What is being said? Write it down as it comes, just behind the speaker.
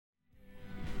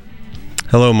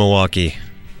Hello, Milwaukee.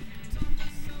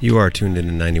 You are tuned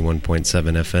into 91.7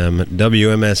 FM,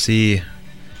 WMSE,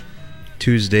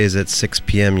 Tuesdays at 6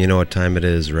 p.m. You know what time it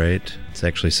is, right? It's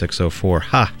actually 6:04.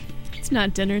 Ha! It's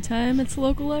not dinner time, it's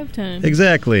local live time.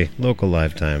 Exactly, local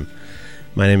live time.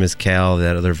 My name is Cal.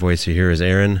 That other voice you hear is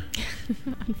Aaron.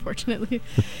 Unfortunately.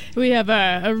 We have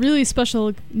a really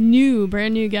special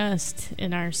brand new guest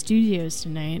in our studios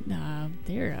tonight.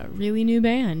 They're a really new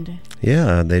band.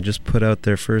 Yeah, they just put out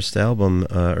their first album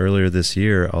earlier this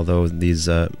year, although these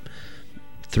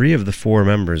 3 of the 4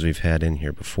 members we've had in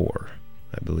here before,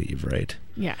 I believe, right?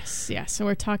 Yes. So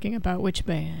we're talking about which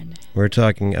band? We're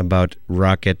talking about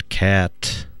Rocket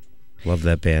Cat. Love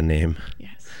that band name. Yes.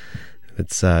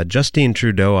 It's Justine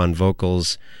Trudeau on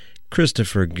vocals,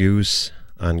 Christopher Goose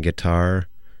on guitar,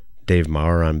 Dave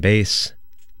Maurer on bass.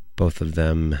 Both of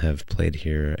them have played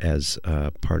here as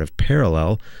part of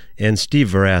Parallel. And Steve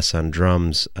Verras on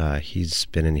drums. He's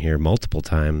been in here multiple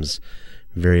times,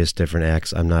 various different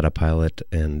acts. I'm Not a Pilot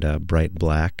and Bright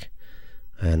Black.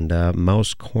 And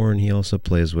Mouse Corn he also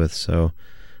plays with. So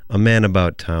a man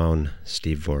about town,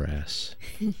 Steve Verras.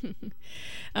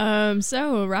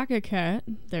 So Rocket Cat,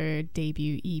 their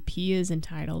debut EP is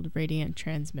entitled Radiant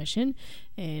Transmission.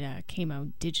 It came out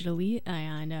digitally,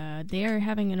 and they are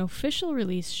having an official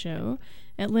release show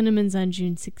at Lindemans on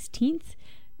June 16th.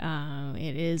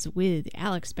 It is with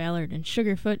Alex Ballard and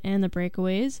Sugarfoot and the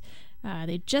Breakaways.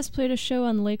 They just played a show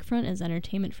on the lakefront as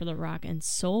entertainment for the Rock and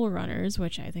Soul Runners,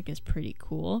 which I think is pretty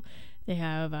cool. They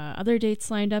have other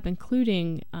dates lined up,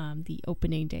 including the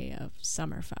opening day of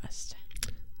Summerfest.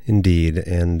 Indeed,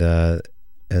 and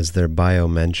as their bio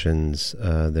mentions,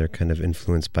 they're kind of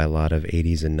influenced by a lot of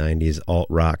 80s and 90s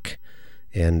alt-rock,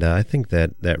 and I think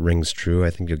that rings true. I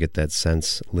think you'll get that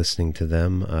sense listening to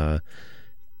them.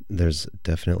 There's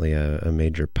definitely a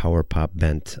major power pop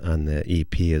bent on the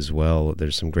EP as well.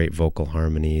 There's some great vocal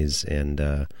harmonies and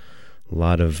a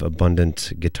lot of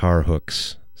abundant guitar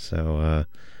hooks, so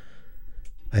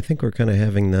I think we're kind of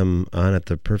having them on at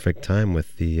the perfect time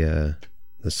with the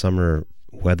summer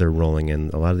weather rolling in.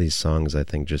 A lot of these songs, I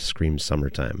think, just scream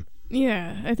summertime.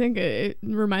 Yeah, I think it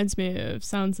reminds me of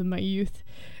sounds of my youth.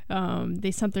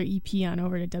 They sent their EP on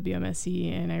over to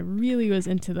WMSE, and I really was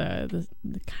into the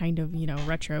kind of,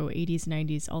 retro 80s,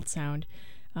 90s alt sound.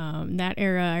 That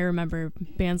era, I remember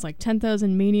bands like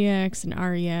 10,000 Maniacs and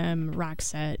R.E.M.,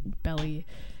 Roxette, Belly,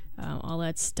 all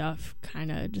that stuff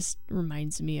kind of just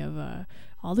reminds me of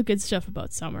all the good stuff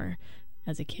about summer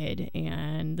as a kid,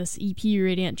 and this EP,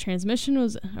 Radiant Transmission,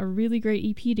 was a really great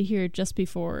EP to hear just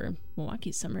before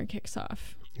Milwaukee summer kicks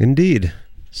off. Indeed.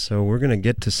 So we're going to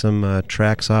get to some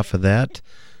tracks off of that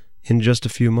in just a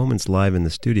few moments live in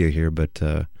the studio here, but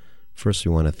first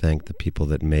we want to thank the people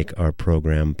that make our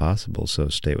program possible, so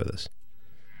stay with us.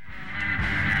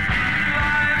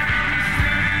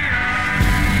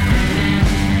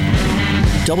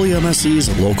 WMSE's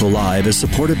Local Live is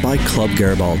supported by Club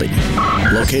Garibaldi.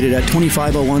 Located at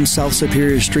 2501 South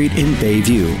Superior Street in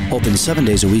Bayview. Open 7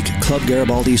 days a week, Club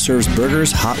Garibaldi serves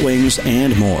burgers, hot wings,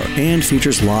 and more, and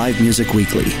features live music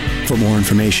weekly. For more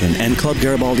information and Club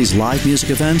Garibaldi's live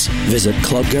music events, visit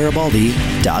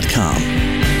clubgaribaldi.com.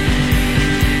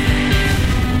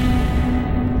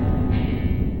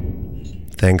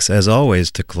 Thanks, as always,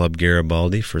 to Club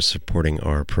Garibaldi for supporting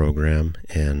our program.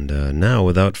 And now,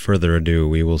 without further ado,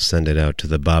 we will send it out to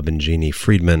the Bob and Jeannie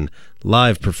Friedman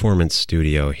live performance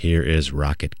studio. Here is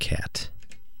Rocket Cat.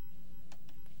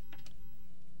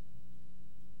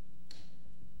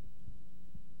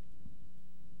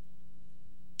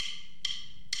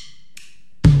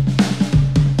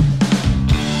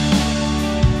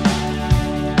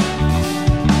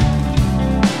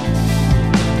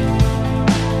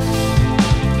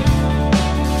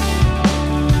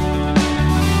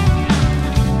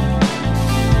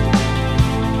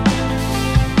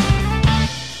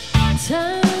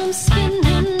 Time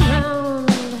spinning round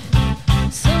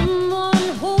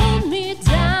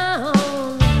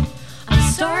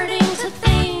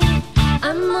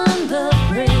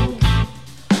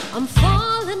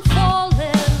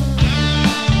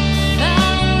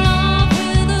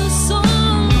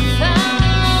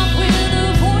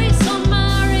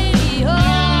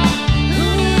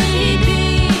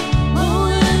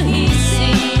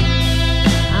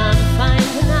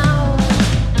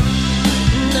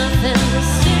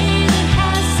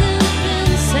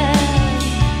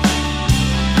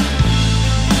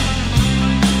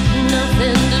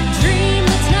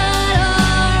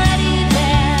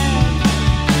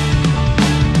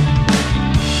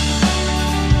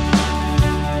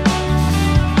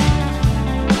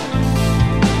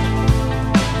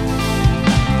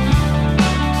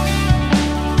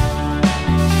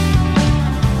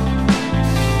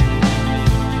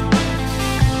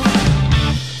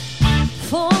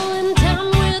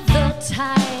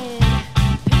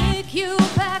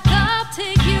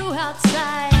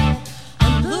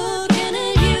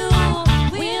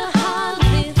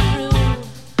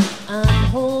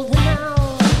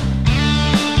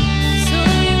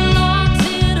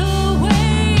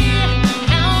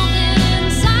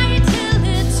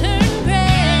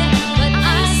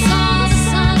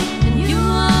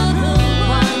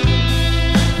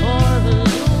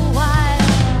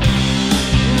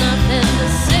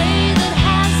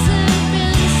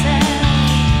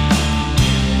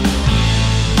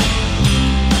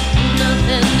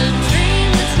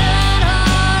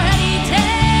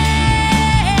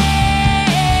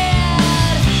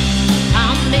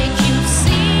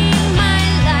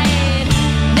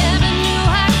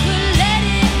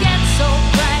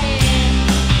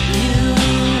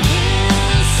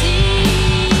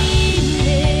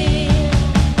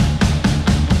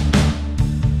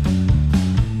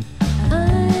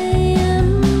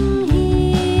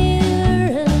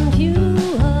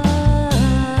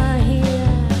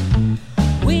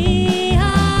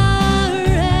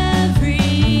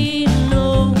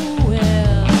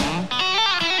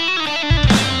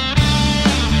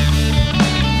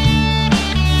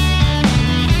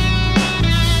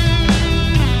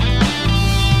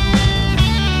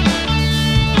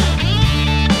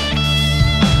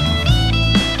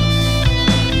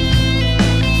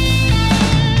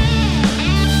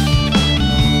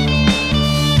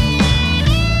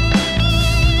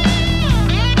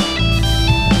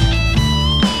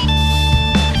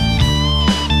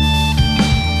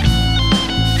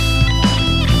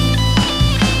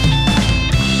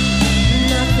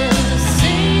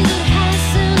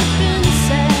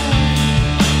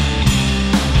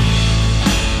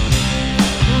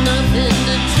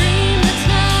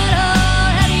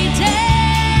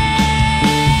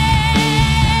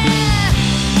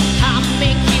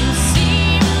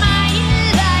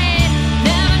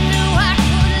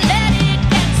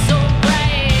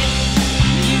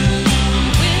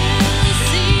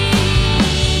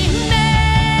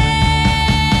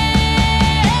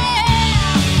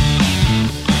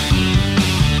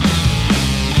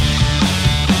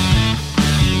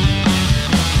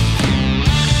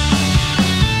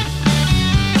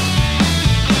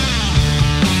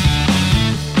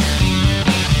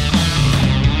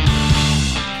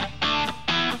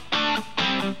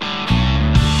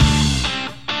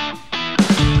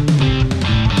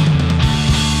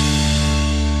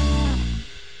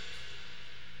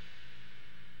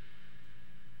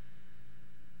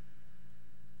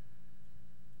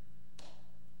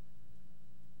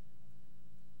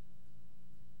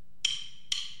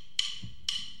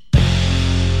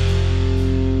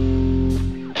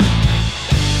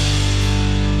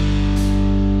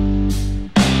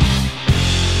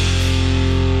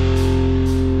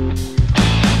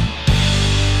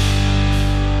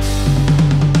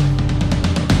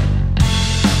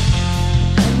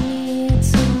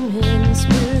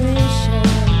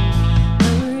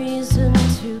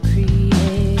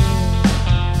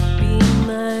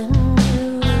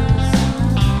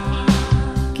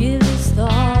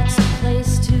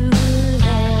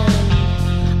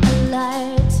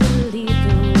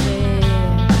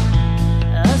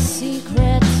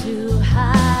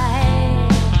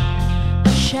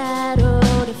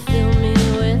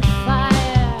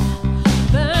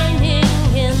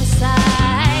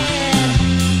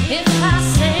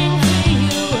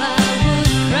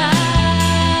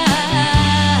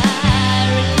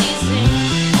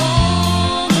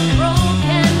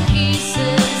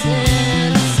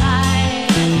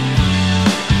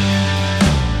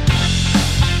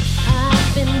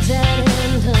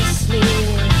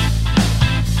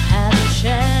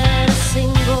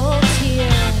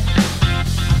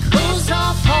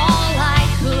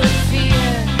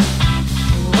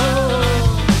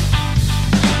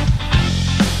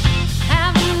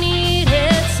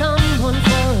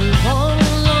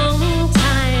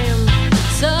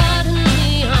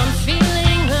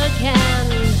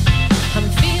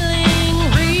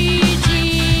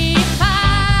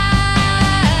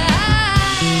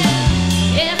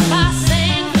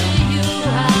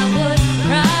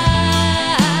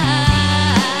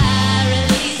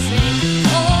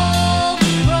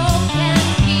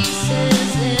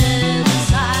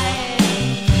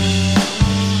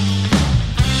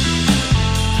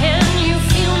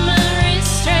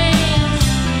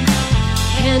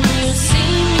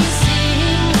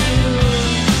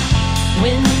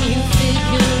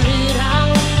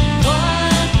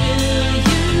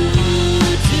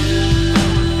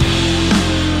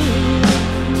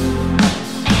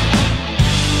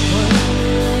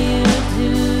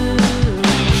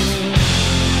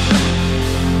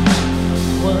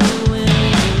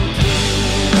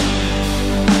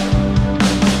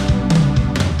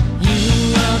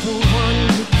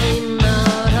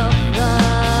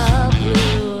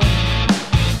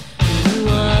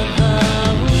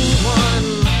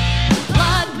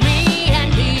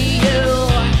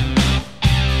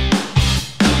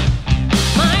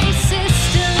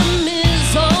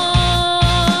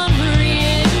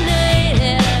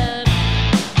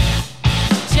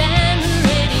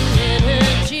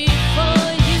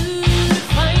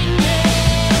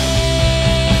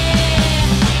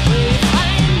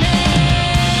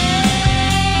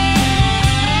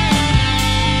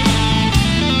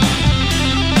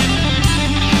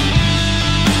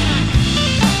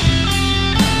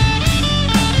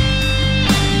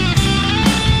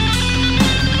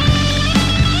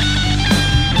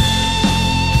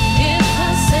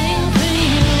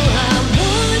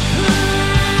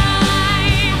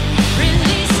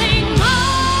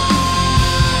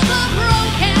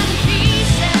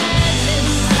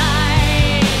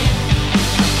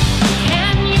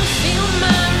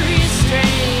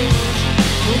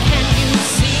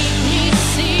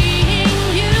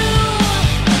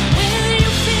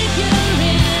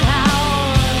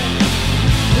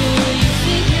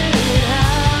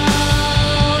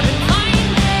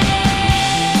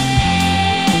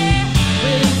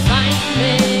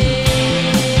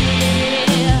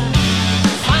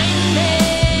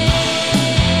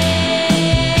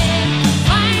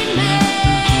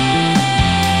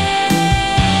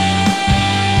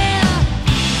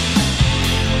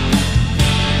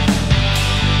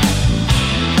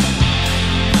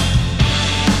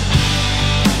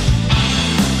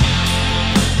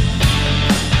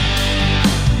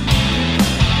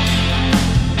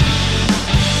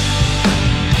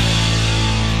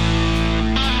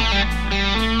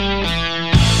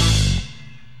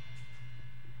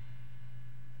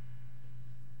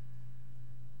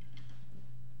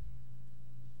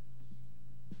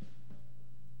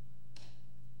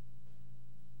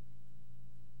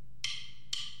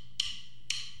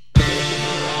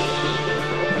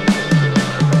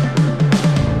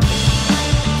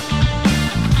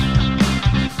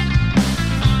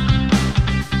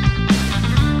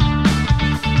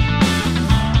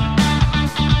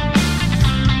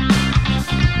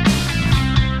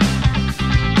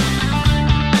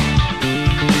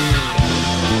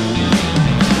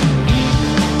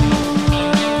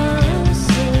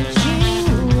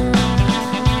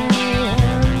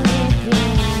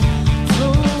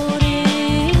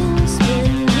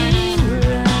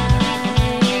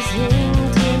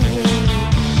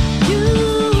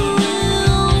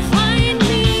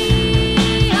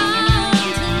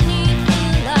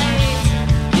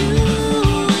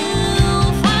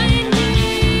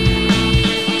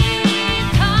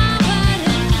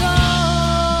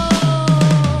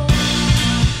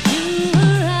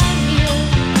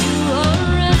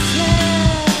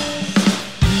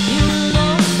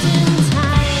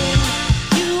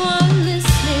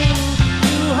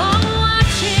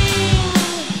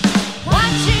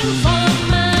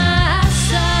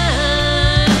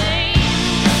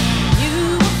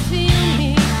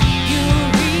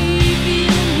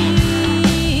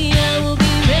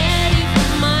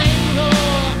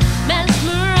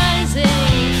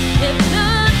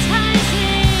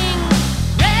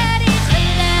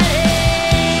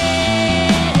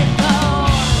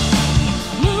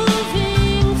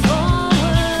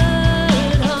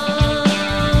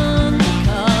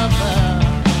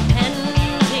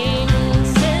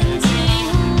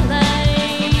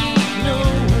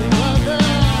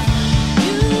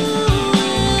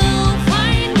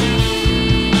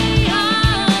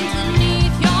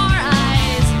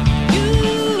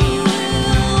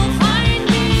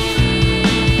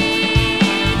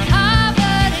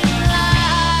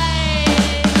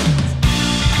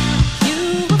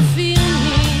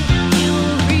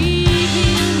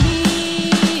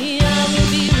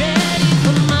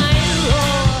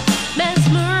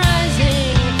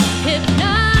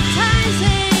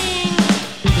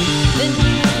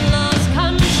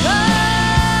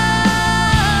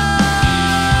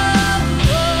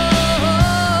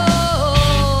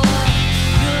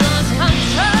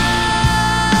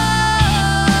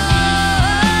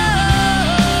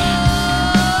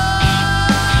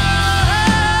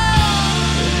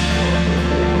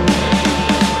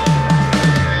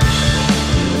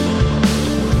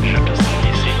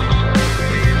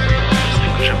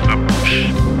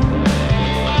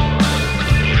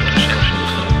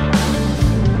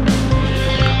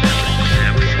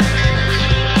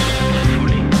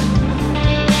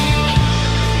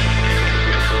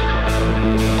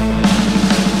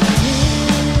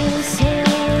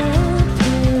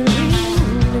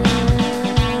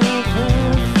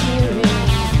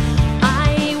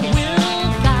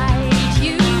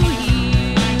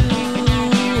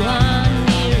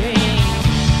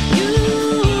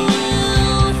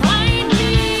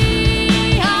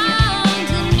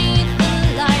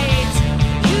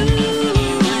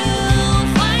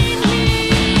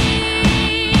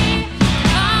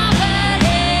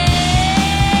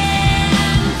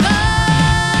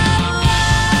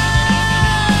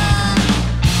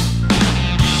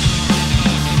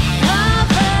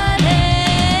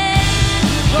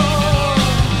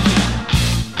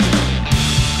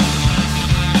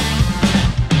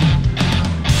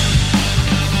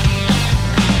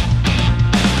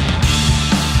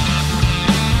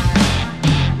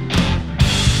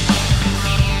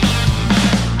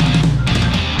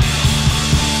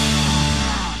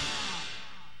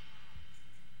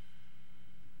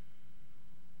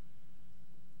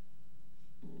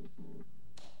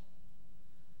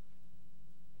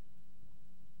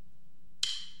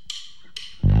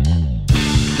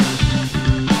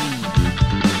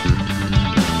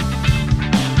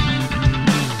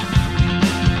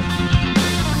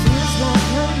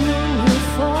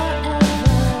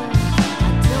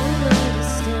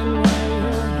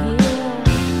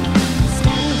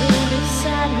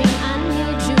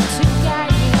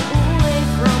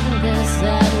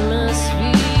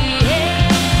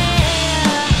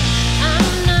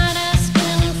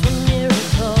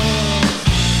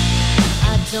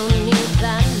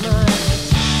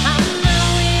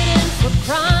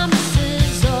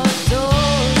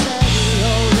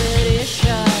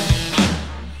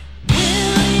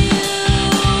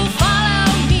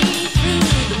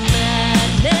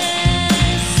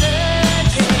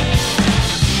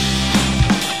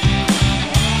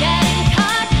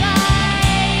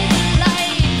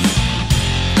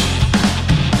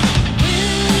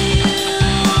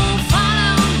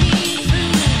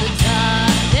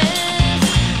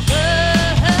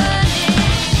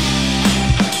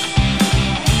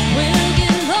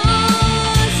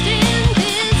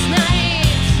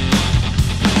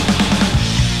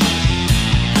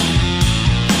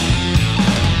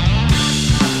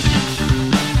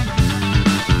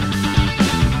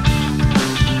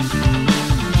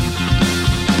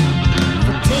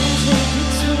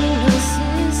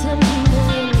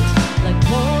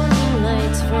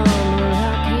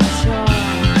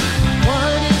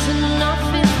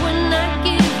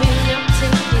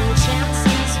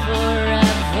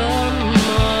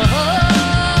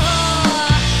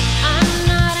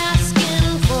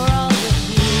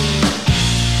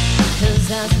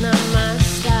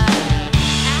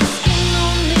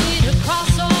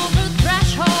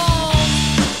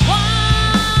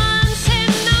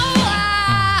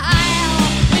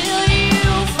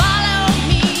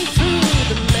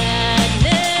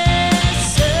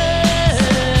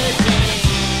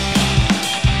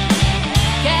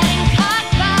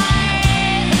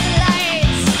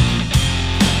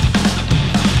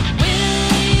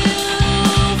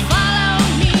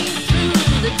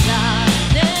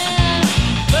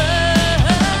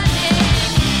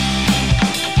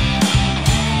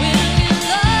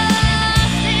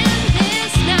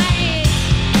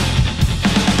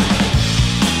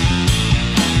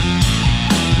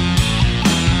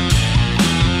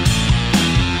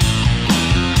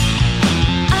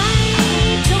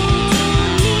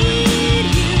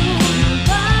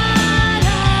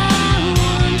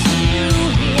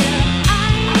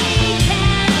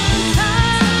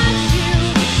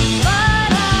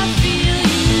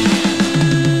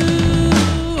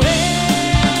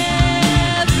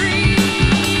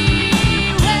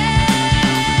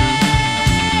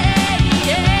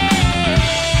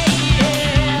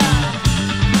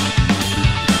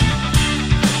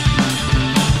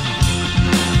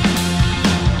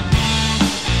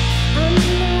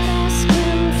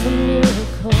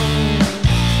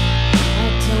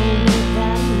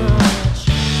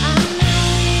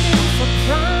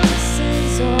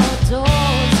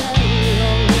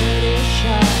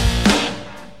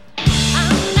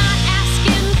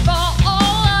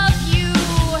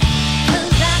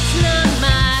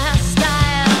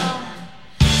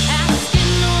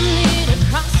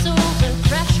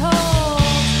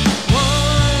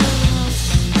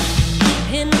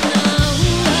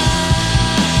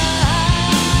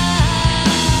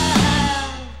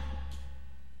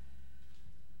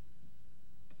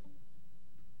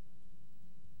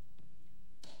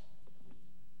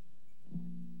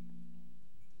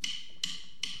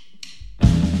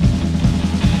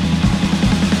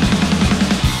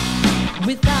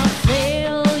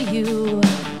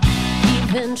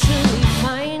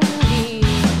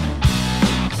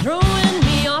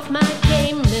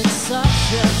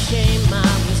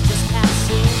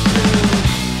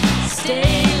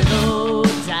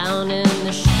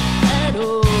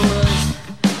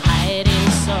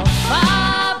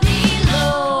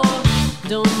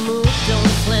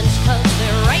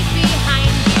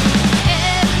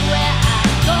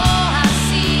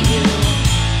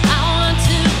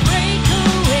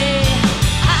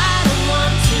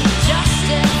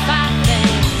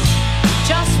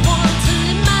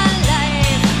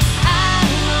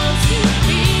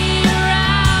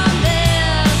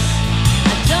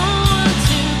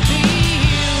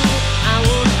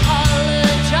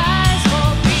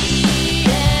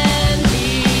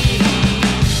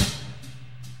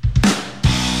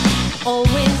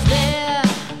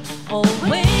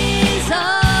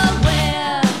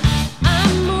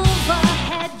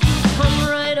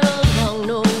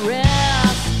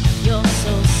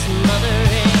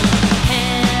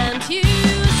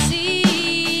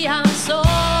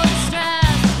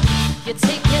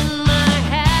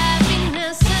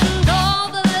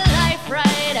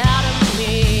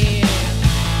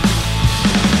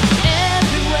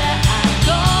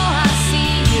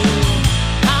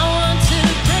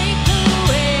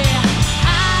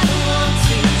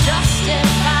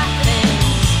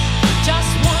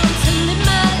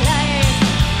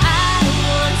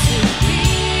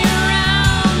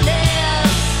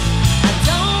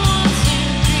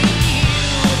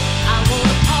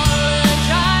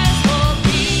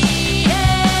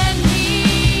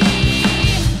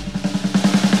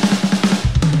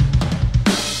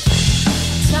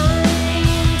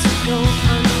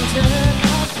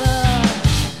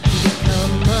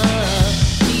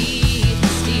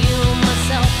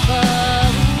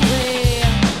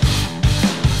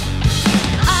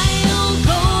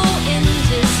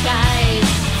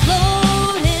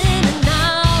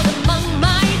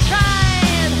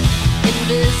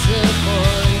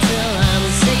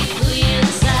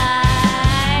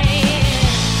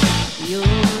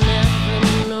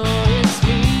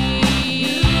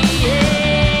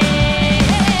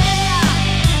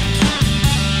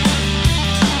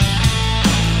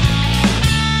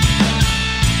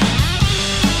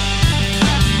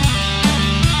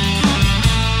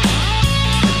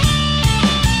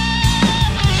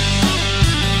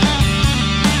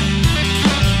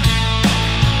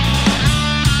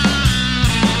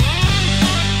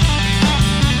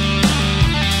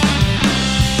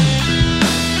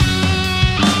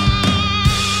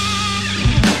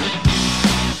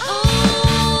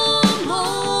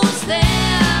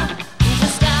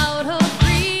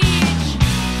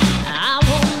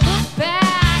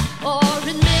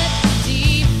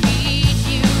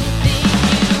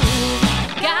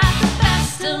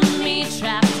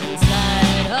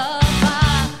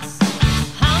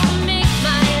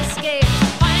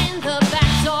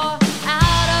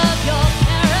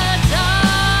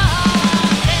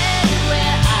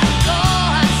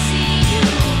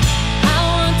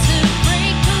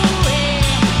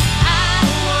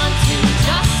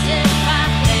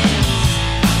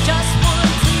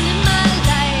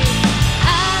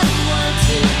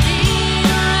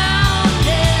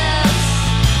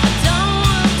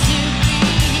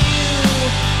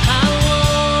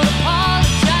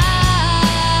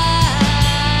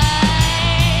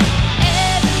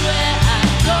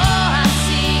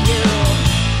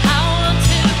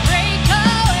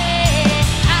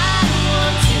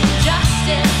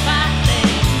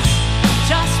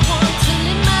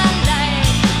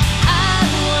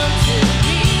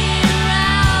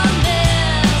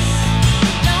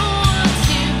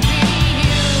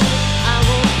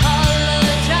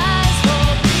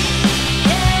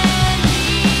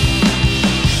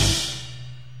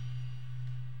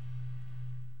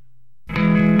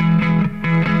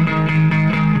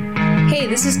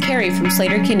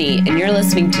Slater-Kinney, and you're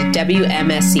listening to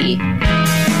WMSE.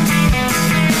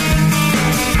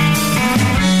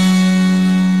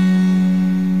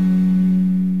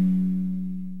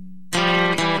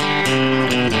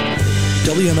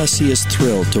 WMSC is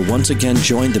thrilled to once again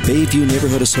join the Bayview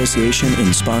Neighborhood Association in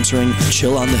sponsoring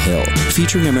Chill on the Hill,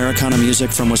 featuring Americana music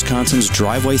from Wisconsin's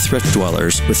driveway thrift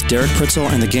dwellers with Derek Pritzel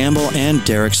and the Gamble and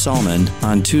Derek Salmon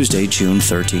on Tuesday, June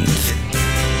 13th.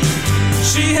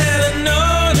 She had a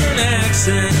northern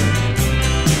accent.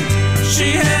 She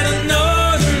had a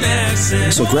northern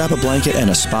accent. So grab a blanket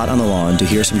and a spot on the lawn to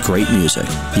hear some great music.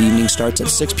 The evening starts at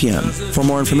 6 p.m. For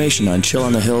more information on Chill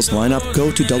on the Hill's lineup,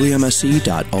 go to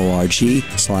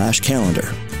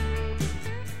wmsc.org/calendar.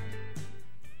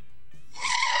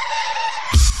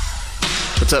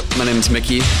 What's up? My name is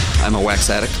Mickey. I'm a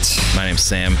wax addict. My name's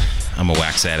Sam. I'm a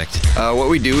wax addict. What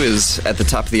we do is, at the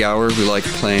top of the hour, we like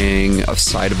playing a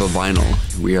side of a vinyl.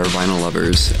 We are vinyl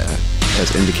lovers,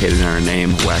 as indicated in our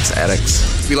name, Wax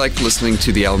Addicts. We like listening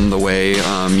to the album the way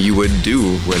you would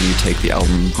do when you take the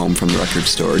album home from the record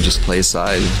store. Just play a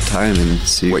side at a time and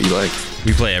see what you like.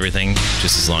 We play everything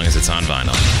just as long as it's on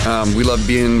vinyl. We love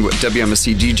being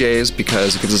WMSC DJs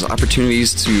because it gives us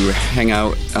opportunities to hang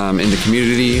out in the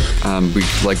community. We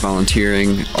like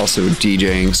volunteering, also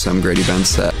DJing some great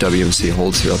events that WMSC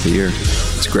holds throughout the year.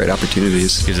 It's great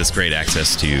opportunities. Gives us great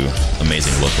access to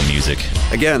amazing local music.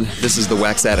 Again, this is the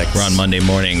Wax Addicts. We're on Monday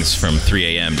mornings from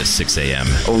 3 a.m. to 6 a.m.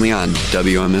 Only on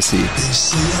WMSC.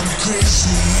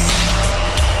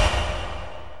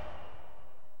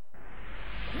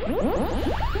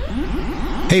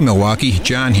 Hey Milwaukee,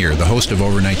 John here, the host of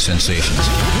Overnight Sensations.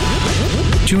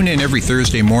 Tune in every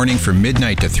Thursday morning from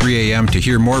midnight to 3 a.m. to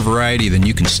hear more variety than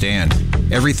you can stand.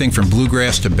 Everything from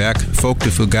bluegrass to Beck, folk to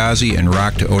Fugazi, and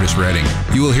rock to Otis Redding.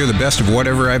 You will hear the best of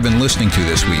whatever I've been listening to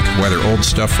this week, whether old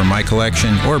stuff from my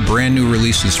collection or brand new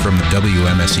releases from the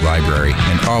WMSC library,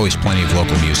 and always plenty of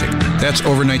local music. That's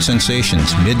Overnight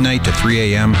Sensations, midnight to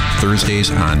 3 a.m.,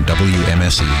 Thursdays on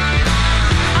WMSC.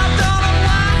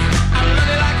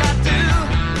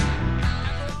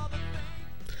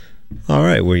 All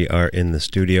right, we are in the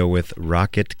studio with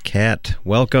Rocket Cat.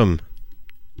 Welcome.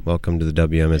 Welcome to the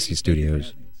WMSC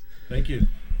studios. Thank you.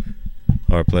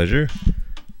 Our pleasure.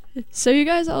 So you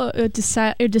guys all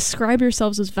describe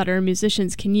yourselves as veteran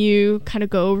musicians. Can you kind of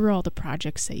go over all the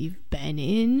projects that you've been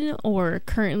in or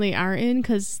currently are in?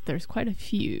 Because there's quite a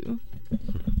few.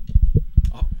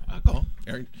 Oh, I'll go.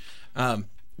 Aaron.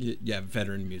 Yeah,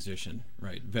 veteran musician,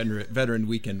 right? Veteran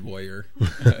weekend warrior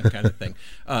kind of thing.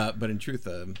 But in truth,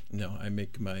 no, I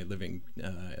make my living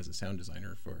as a sound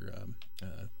designer for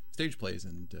stage plays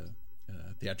and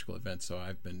theatrical events. So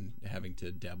I've been having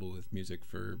to dabble with music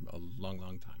for a long,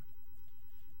 long time.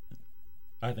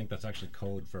 I think that's actually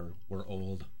code for we're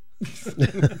old.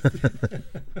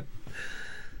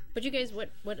 But you guys, what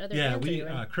other bands are you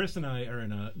in? Chris and I are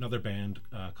in another band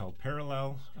called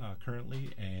Parallel currently,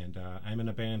 and I'm in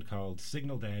a band called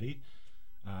Signal Daddy,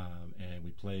 and we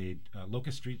played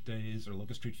Locust Street Days or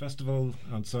Locust Street Festival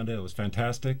on Sunday. It was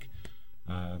fantastic.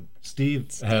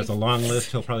 Steve has a long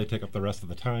list. He'll probably take up the rest of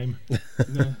the time.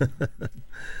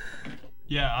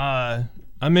 Yeah,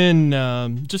 I'm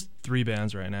in just 3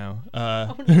 bands right now.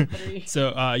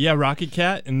 So, Rocket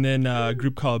Cat, and then a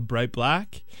group called Bright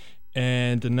Black,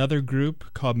 and another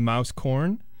group called Mouse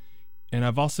Corn. And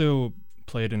I've also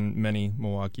played in many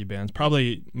Milwaukee bands.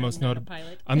 Probably most notable.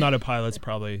 I'm Not a Pilot's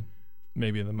probably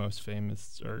maybe the most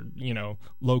famous or,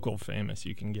 local famous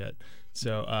you can get.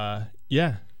 So,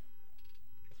 yeah.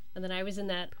 And then I was in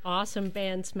that awesome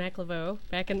band Smack Laveau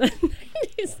back in the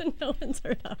 90s that no one's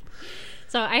heard of.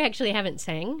 So I actually haven't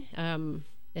sang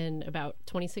in about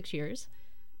 26 years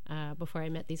before I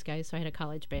met these guys. So I had a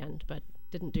college band, but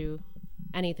didn't do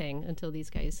anything until these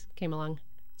guys came along.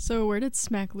 So where did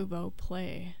Smack Laveau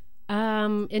play?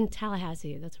 In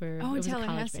Tallahassee. That's where it was Tallahassee. a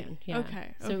college band. Yeah.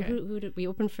 Okay. So who did we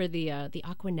open for the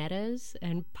Aquanettas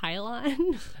and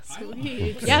Pylon?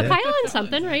 Sweet. Yeah, Pylon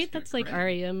something, right? That's like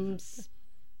REM's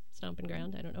stomping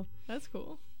ground. I don't know. That's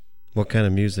cool. What kind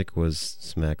of music was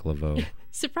Smack Laveau?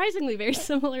 Surprisingly very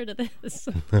similar to this.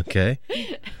 Okay.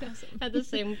 Had the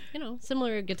same,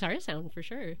 similar guitar sound for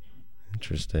sure.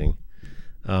 Interesting.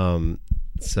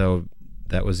 So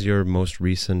that was your most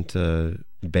recent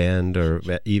band or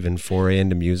even foray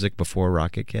into music before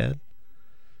Rocket Cat?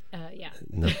 Yeah.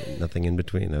 Nothing in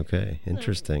between. Okay.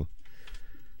 Interesting.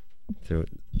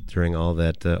 During all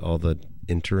that, all the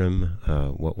interim,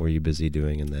 what were you busy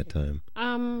doing in that time?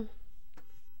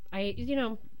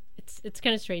 It's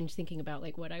kind of strange thinking about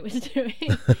like what I was doing.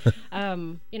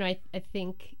 I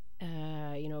think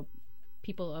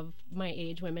people of my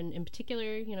age, women in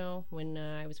particular. You know, when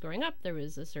I was growing up, there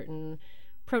was a certain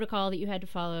protocol that you had to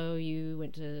follow. You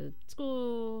went to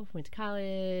school, went to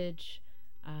college,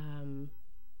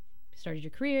 started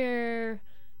your career,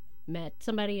 met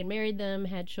somebody and married them,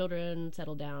 had children,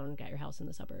 settled down, got your house in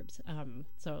the suburbs.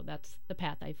 So that's the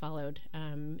path I followed.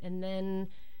 And then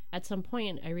at some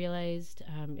point I realized,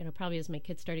 probably as my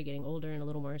kids started getting older and a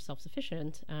little more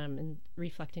self-sufficient, and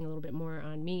reflecting a little bit more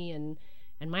on me and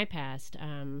my past,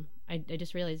 I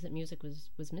just realized that music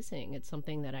was missing. It's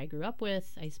something that I grew up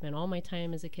with. I spent all my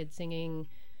time as a kid singing.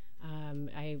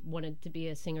 I wanted to be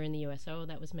a singer in the USO.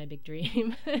 That was my big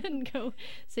dream, and go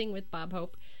sing with Bob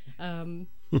Hope,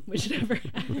 which never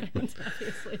happened,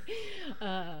 obviously.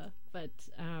 But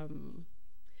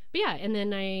yeah, and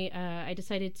then I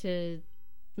decided to.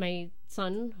 My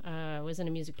son was in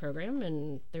a music program,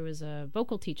 and there was a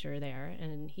vocal teacher there,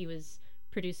 and he was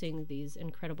producing these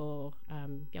incredible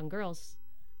young girls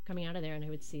coming out of there, and I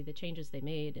would see the changes they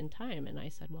made in time, and I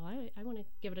said, well, I want to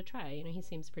give it a try. You know, he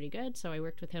seems pretty good, so I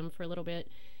worked with him for a little bit,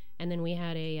 and then we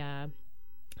had a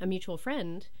mutual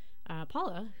friend,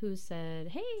 Paula, who said,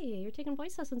 hey, you're taking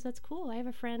voice lessons, that's cool. I have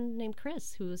a friend named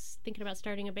Chris who's thinking about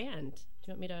starting a band. Do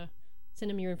you want me to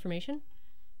send him your information?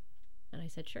 And I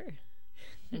said, sure.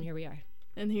 And here we are.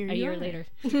 And here a you year are. later.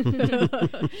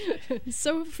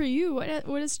 So for you,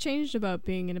 what has changed about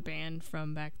being in a band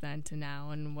from back then to now,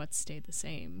 and what stayed the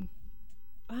same?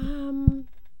 I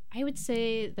would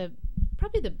say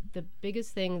probably the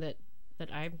biggest thing that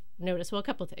I've noticed, well, a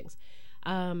couple of things.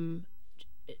 When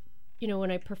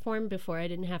I performed before, I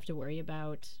didn't have to worry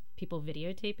about people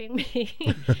videotaping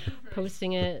me,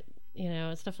 posting it,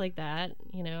 stuff like that.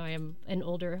 I am an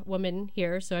older woman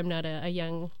here, so I'm not a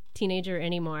young teenager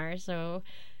anymore. So,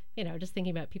 just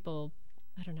thinking about people,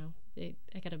 I don't know,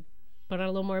 I gotta put on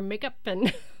a little more makeup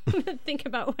and think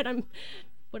about what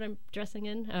I'm dressing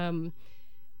in.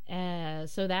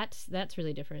 So that's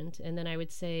really different. And then I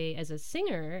would say, as a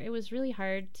singer, it was really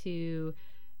hard to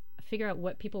figure out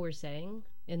what people were saying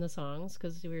in the songs,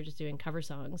 because we were just doing cover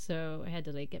songs. So I had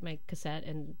to get my cassette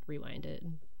and rewind it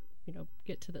and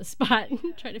get to the spot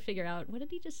and try to figure out, what did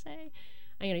he just say?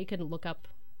 You couldn't look up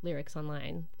lyrics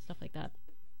online, stuff like that.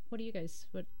 What do you guys,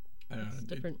 what's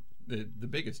different? The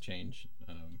biggest change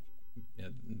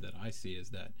that I see is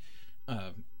that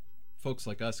folks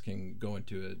like us can go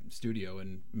into a studio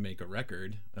and make a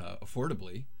record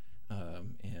affordably,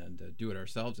 and do it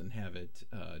ourselves and have it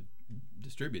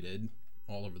distributed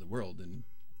all over the world and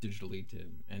digitally to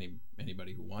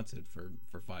anybody who wants it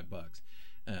for $5.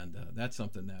 And that's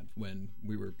something that when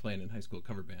we were playing in high school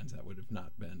cover bands, that would have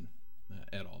not been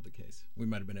at all the case. We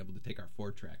might have been able to take our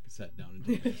 4-track cassette down and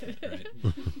do it, right?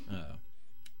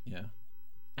 Yeah.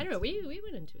 I don't know. We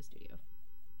went into a studio.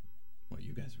 Well,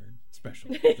 you guys were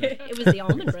special. It was the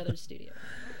Allman Brothers studio.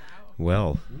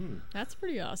 Well, that's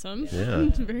pretty awesome. Yeah.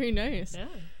 Very nice. Yeah.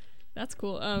 That's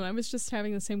cool. I was just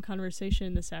having the same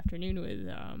conversation this afternoon with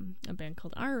a band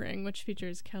called R-Ring, which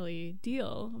features Kelly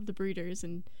Deal of the Breeders,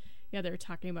 and yeah, they were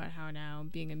talking about how now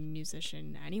being a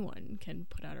musician, anyone can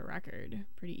put out a record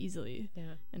pretty easily,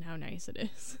 and how nice it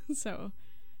is. So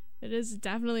it is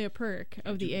definitely a perk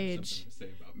of the age. Something to say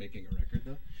about making a record,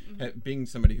 though. Mm-hmm. Being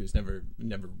somebody who's never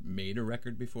made a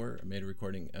record before, or made a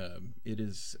recording, it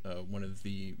is one of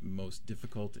the most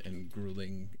difficult and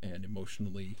grueling and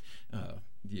emotionally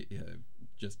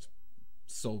just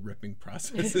soul-ripping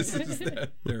processes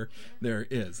that there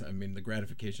is. I mean, the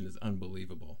gratification is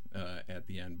unbelievable at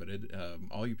the end. But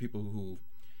all you people who,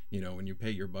 when you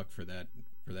pay your buck for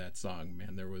that song,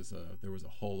 man, there was a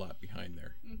whole lot behind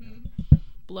there. Mm-hmm.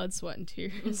 Blood, sweat, and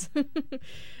tears.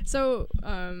 So,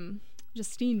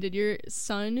 Justine, did your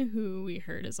son, who we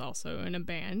heard is also in a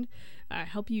band,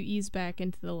 help you ease back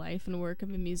into the life and work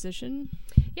of a musician?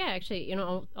 Yeah, actually,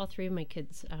 all three of my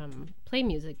kids play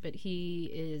music, but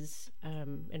he is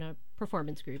in a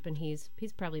performance group, and he's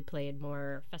probably played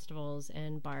more festivals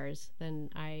and bars than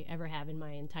I ever have in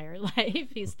my entire life.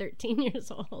 He's 13 years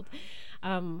old.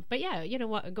 But yeah,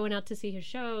 going out to see his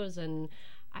shows, and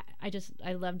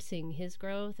I loved seeing his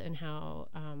growth and how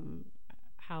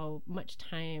much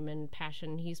time and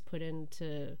passion he's put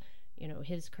into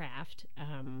his craft,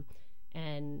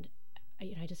 and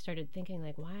I just started thinking,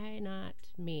 why not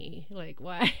me?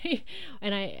 Why?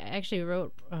 And I actually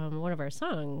wrote one of our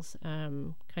songs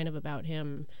kind of about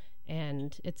him,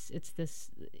 and it's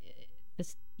this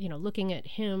looking at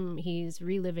him, he's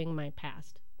reliving my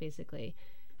past basically,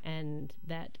 and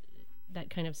that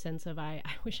kind of sense of I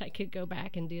wish I could go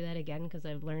back and do that again, because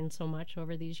I've learned so much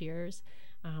over these years.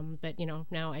 But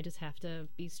now I just have to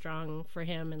be strong for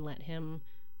him and let him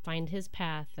find his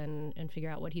path and figure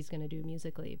out what he's going to do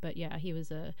musically. But yeah, he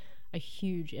was a a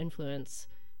huge influence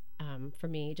for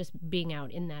me, just being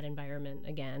out in that environment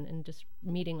again and just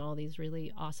meeting all these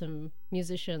really awesome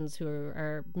musicians who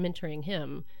are mentoring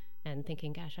him and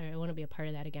thinking, gosh, I want to be a part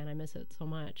of that again. I miss it so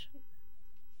much.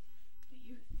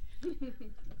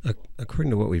 According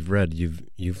to what we've read,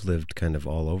 you've lived kind of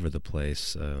all over the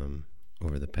place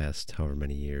over the past however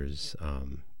many years.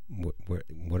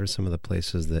 What are some of the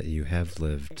places that you have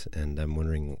lived? And I'm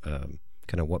wondering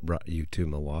kind of what brought you to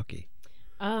Milwaukee.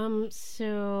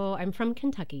 So I'm from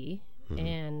Kentucky,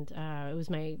 and it was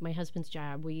my husband's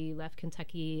job. We left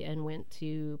Kentucky and went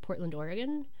to Portland,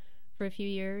 Oregon for a few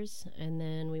years, and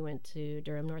then we went to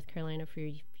Durham, North Carolina for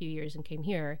a few years and came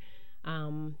here.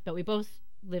 But we both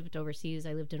lived overseas.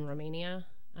 I lived in Romania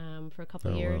for a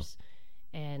couple of years,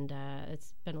 and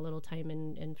it's been a little time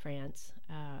in France.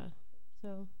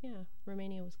 So, yeah,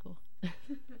 Romania was cool.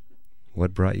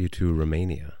 What brought you to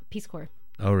Romania? Peace Corps.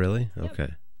 Oh, really? Yep.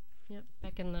 Okay. Yep,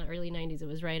 back in the early 90s. It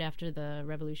was right after the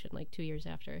revolution, like 2 years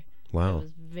after. Wow. It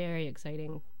was very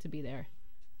exciting to be there.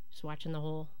 Just watching the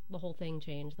whole thing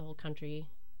change, the whole country.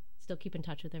 Still keep in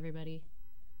touch with everybody.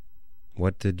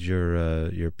 What did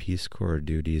your Peace Corps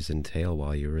duties entail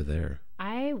while you were there?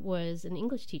 I was an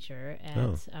English teacher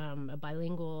at a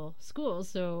bilingual school,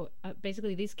 so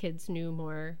basically these kids knew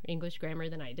more English grammar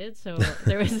than I did, so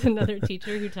there was another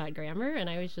teacher who taught grammar, and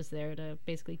I was just there to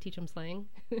basically teach them slang.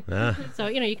 So,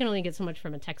 you can only get so much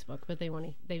from a textbook, but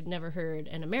they'd never heard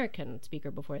an American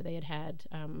speaker before. They had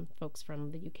folks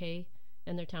from the UK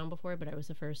in their town before, but I was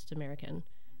the first American.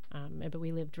 But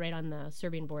we lived right on the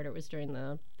Serbian border. It was during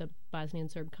the Bosnian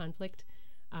Serb conflict.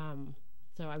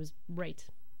 So I was right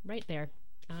there.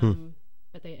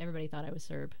 But everybody thought I was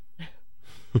Serb.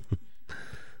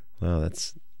 Wow,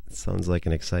 that sounds like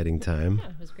an exciting time. Yeah,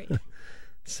 it was great.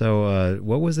 So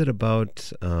what was it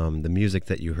about the music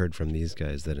that you heard from these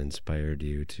guys that inspired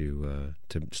you to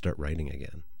start writing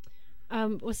again?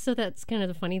 So that's kind of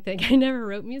the funny thing. I never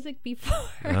wrote music before.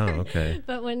 Oh, okay.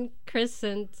 But when Chris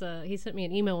sent me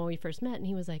an email when we first met, and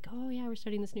he was like, "Oh yeah, we're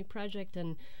starting this new project,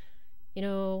 and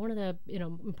one of the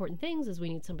important things is we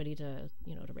need somebody to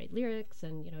to write lyrics,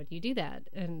 and do you do that?"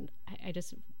 And I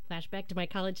just flashed back to my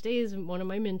college days, and one of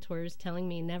my mentors telling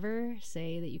me, never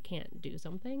say that you can't do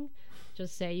something,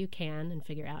 just say you can and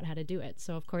figure out how to do it.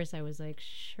 So of course I was like,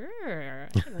 sure,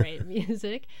 I can write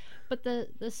music. But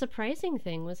the surprising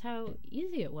thing was how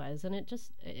easy it was, and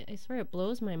I swear it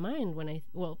blows my mind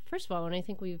first of all, when I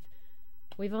think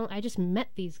I just met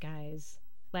these guys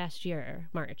last year,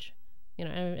 March. I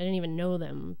didn't even know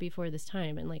them before this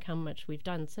time, and like how much we've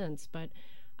done since. But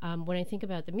when I think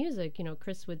about the music,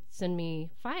 Chris would send me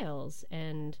files,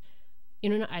 and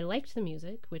I liked the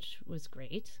music, which was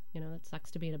great. It sucks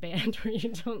to be in a band where you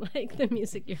don't like the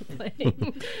music you're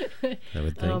playing. I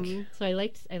would think. So I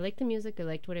liked the music. I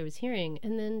liked what I was hearing,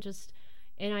 and then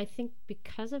and I think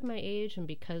because of my age and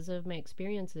because of my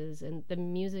experiences, and the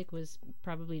music was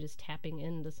probably just tapping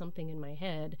into something in my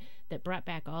head that brought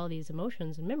back all these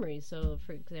emotions and memories. So,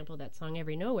 for example, that song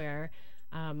 "Every Nowhere"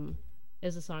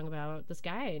 is a song about this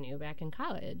guy I knew back in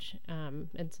college,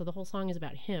 and so the whole song is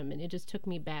about him, and it just took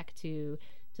me back to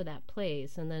that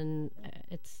place. And then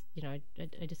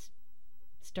I just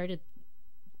started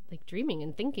like dreaming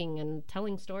and thinking and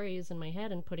telling stories in my head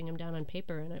and putting them down on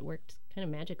paper, and it worked kind of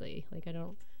magically. Like, I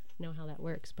don't know how that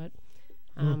works, but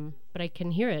I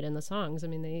can hear it in the songs. I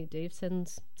mean, Dave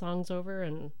sends songs over,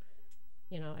 and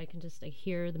I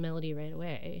hear the melody right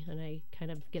away, and I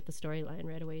kind of get the storyline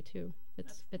right away too.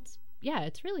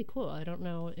 It's really cool. I don't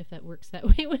know if that works that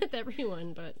way with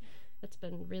everyone, but it's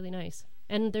been really nice.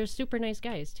 And they're super nice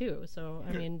guys too, so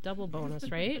I mean, double bonus,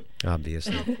 right?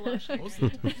 Obviously.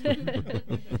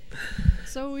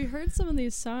 So we heard some of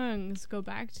these songs go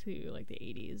back to like the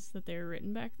 80s, that they were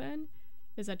written back then.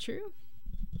 Is that true?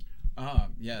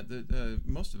 Yeah, the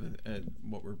most of it,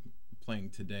 what we're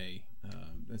playing today,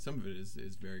 some of it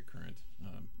is very current,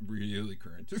 really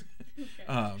current.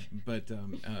 Okay. But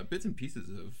bits and pieces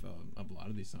of a lot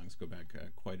of these songs go back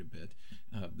quite a bit.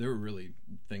 There were really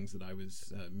things that I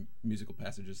was musical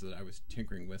passages that I was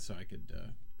tinkering with so I could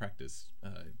practice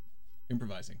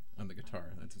improvising on the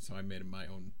guitar. So I made my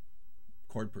own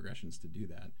chord progressions to do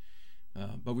that.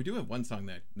 But we do have one song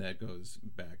that goes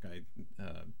back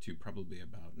to probably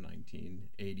about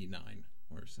 1989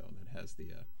 or so, that has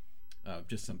the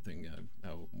just something.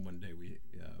 One day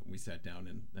we sat down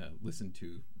and listened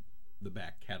to the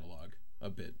back catalog a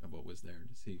bit of what was there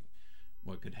to see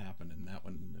what could happen, and that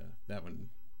one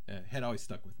had always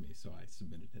stuck with me, so I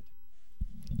submitted it.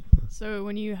 So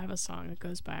when you have a song that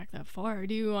goes back that far,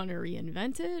 do you want to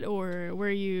reinvent it, or were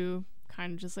you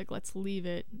kind of just like, let's leave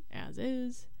it as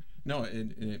is? No,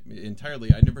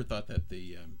 entirely. I never thought that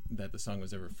the song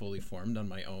was ever fully formed on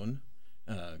my own.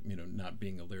 Not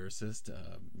being a lyricist,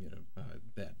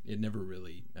 that it never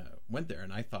really went there.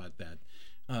 And I thought that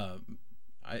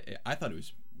I thought it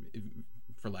was,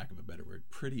 for lack of a better word,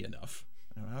 pretty enough.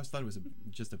 I always thought it was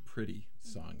just a pretty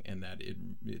song, and that it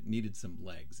needed some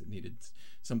legs. It needed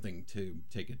something to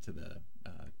take it to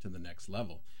the next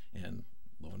level. And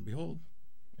lo and behold,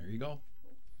 there you go.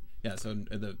 Yeah. So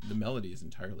the melody is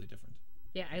entirely different.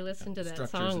 Yeah, I listened to that song.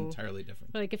 Structure's entirely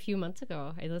different. Like a few months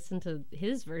ago, I listened to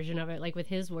his version of it, like with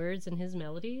his words and his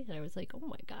melody, and I was like, "Oh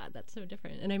my god, that's so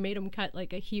different!" And I made him cut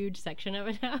like a huge section of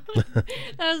it out.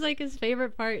 That was like his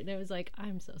favorite part, and I was like,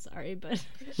 "I'm so sorry, but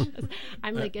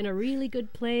I'm like in a really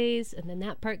good place, and then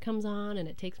that part comes on, and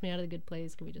it takes me out of the good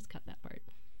place. Can we just cut that part?"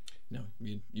 No,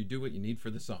 you do what you need for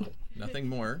the song. Nothing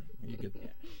more. You get.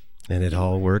 And it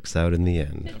all works out in the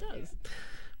end. It does.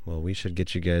 Well, we should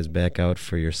get you guys back out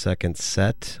for your second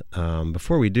set.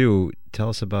 Before we do, tell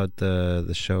us about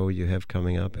the show you have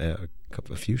coming up. A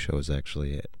few shows,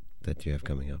 actually, that you have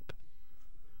coming up.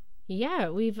 Yeah,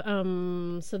 we've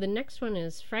so the next one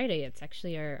is Friday. It's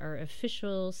actually our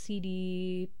official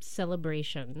CD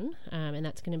celebration, and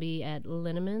that's going to be at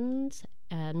Linneman's.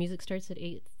 Music starts at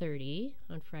 8:30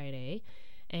 on Friday.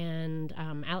 And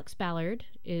Alex Ballard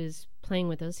is playing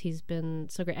with us. He's been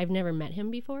so great. I've never met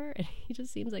him before, and he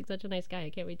just seems like such a nice guy. I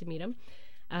can't wait to meet him.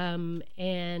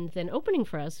 And then opening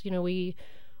for us,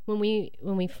 when we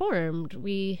formed,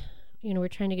 we're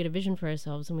trying to get a vision for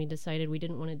ourselves, and we decided we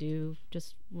didn't want to do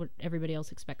just what everybody else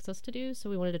expects us to do. So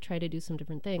we wanted to try to do some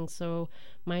different things. So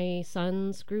my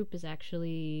son's group is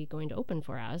actually going to open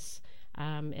for us.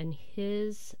 And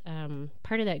his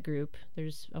part of that group,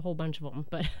 there's a whole bunch of them,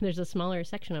 but there's a smaller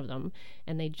section of them,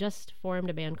 and they just formed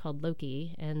a band called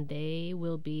Loki, and they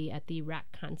will be at the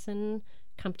Rockconson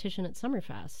competition at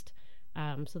Summerfest.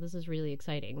 So this is really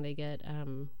exciting. They get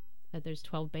there's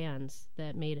 12 bands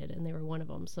that made it, and they were one of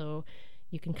them. So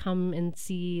you can come and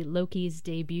see Loki's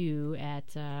debut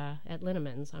at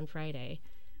Linneman's on Friday.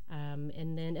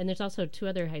 And there's also two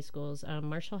other high schools,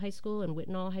 Marshall High School and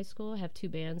Whitnall High School have two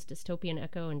bands, Dystopian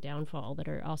Echo and Downfall, that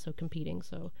are also competing.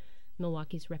 So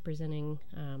Milwaukee's representing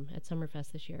at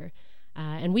Summerfest this year.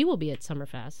 And we will be at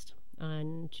Summerfest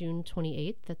on June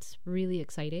 28th. That's really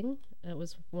exciting. That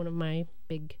was one of my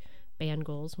big band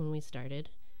goals when we started.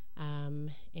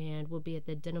 And we'll be at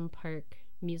the Denham Park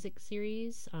Music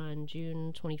Series on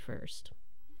June 21st.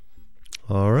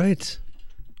 All right.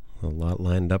 A lot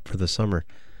lined up for the summer.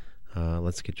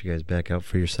 Let's get you guys back out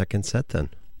for your second set then.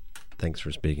 Thanks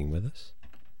for speaking with us.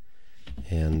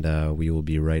 And we will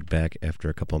be right back after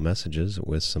a couple messages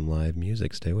with some live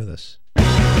music. Stay with us.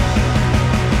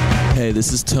 Hey,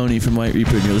 this is Tony from White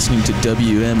Reaper, and you're listening to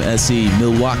WMSE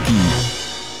Milwaukee.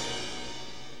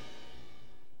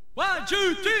 1,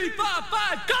 2, 3, 4,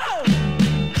 5, go!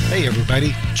 Hey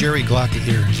everybody, Jerry Glocka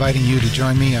here, inviting you to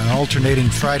join me on alternating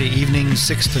Friday evenings,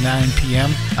 6 to 9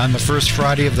 p.m. On the first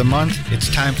Friday of the month,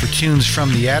 it's time for Tunes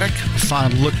from the Attic, a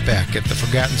fond look back at the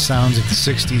forgotten sounds of the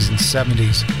 60s and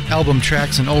 70s, album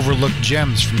tracks and overlooked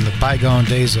gems from the bygone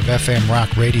days of FM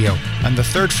rock radio. On the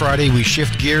third Friday, we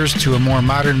shift gears to a more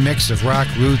modern mix of rock,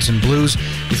 roots, and blues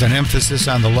with an emphasis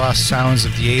on the lost sounds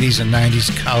of the 80s and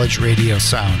 90s college radio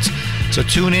sounds. So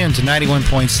tune in to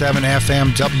 91.7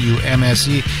 FM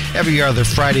WMSE every other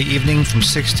Friday evening from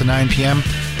 6 to 9 p.m.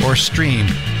 or stream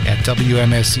at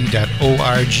WMSE.org.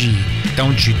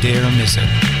 Don't you dare miss it.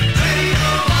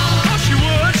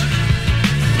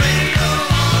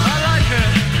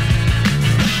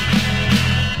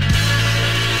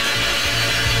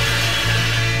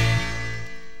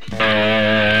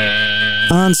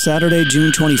 On Saturday,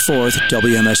 June 24th,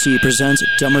 WMSE presents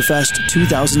Dummerfest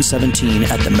 2017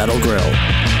 at the Metal Grill.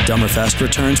 Dummerfest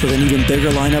returns with an even bigger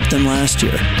lineup than last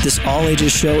year. This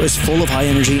all-ages show is full of high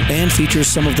energy and features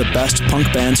some of the best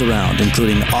punk bands around,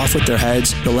 including Off With Their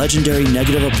Heads, the legendary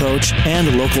Negative Approach,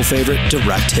 and local favorite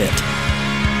Direct Hit.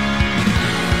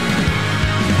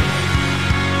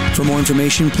 For more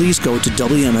information, please go to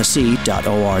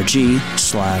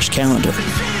WMSE.org/calendar.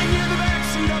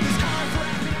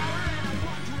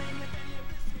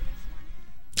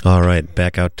 All right,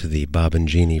 back out to the Bob and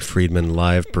Jeannie Friedman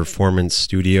live performance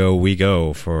studio we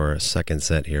go for a second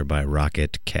set here by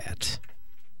Rocket Cat.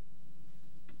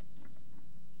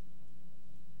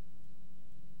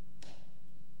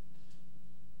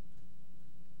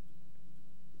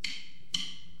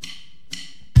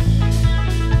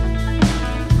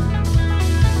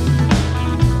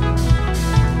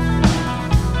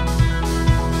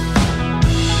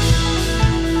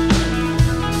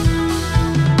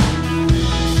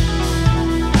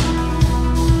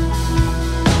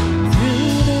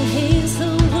 Through the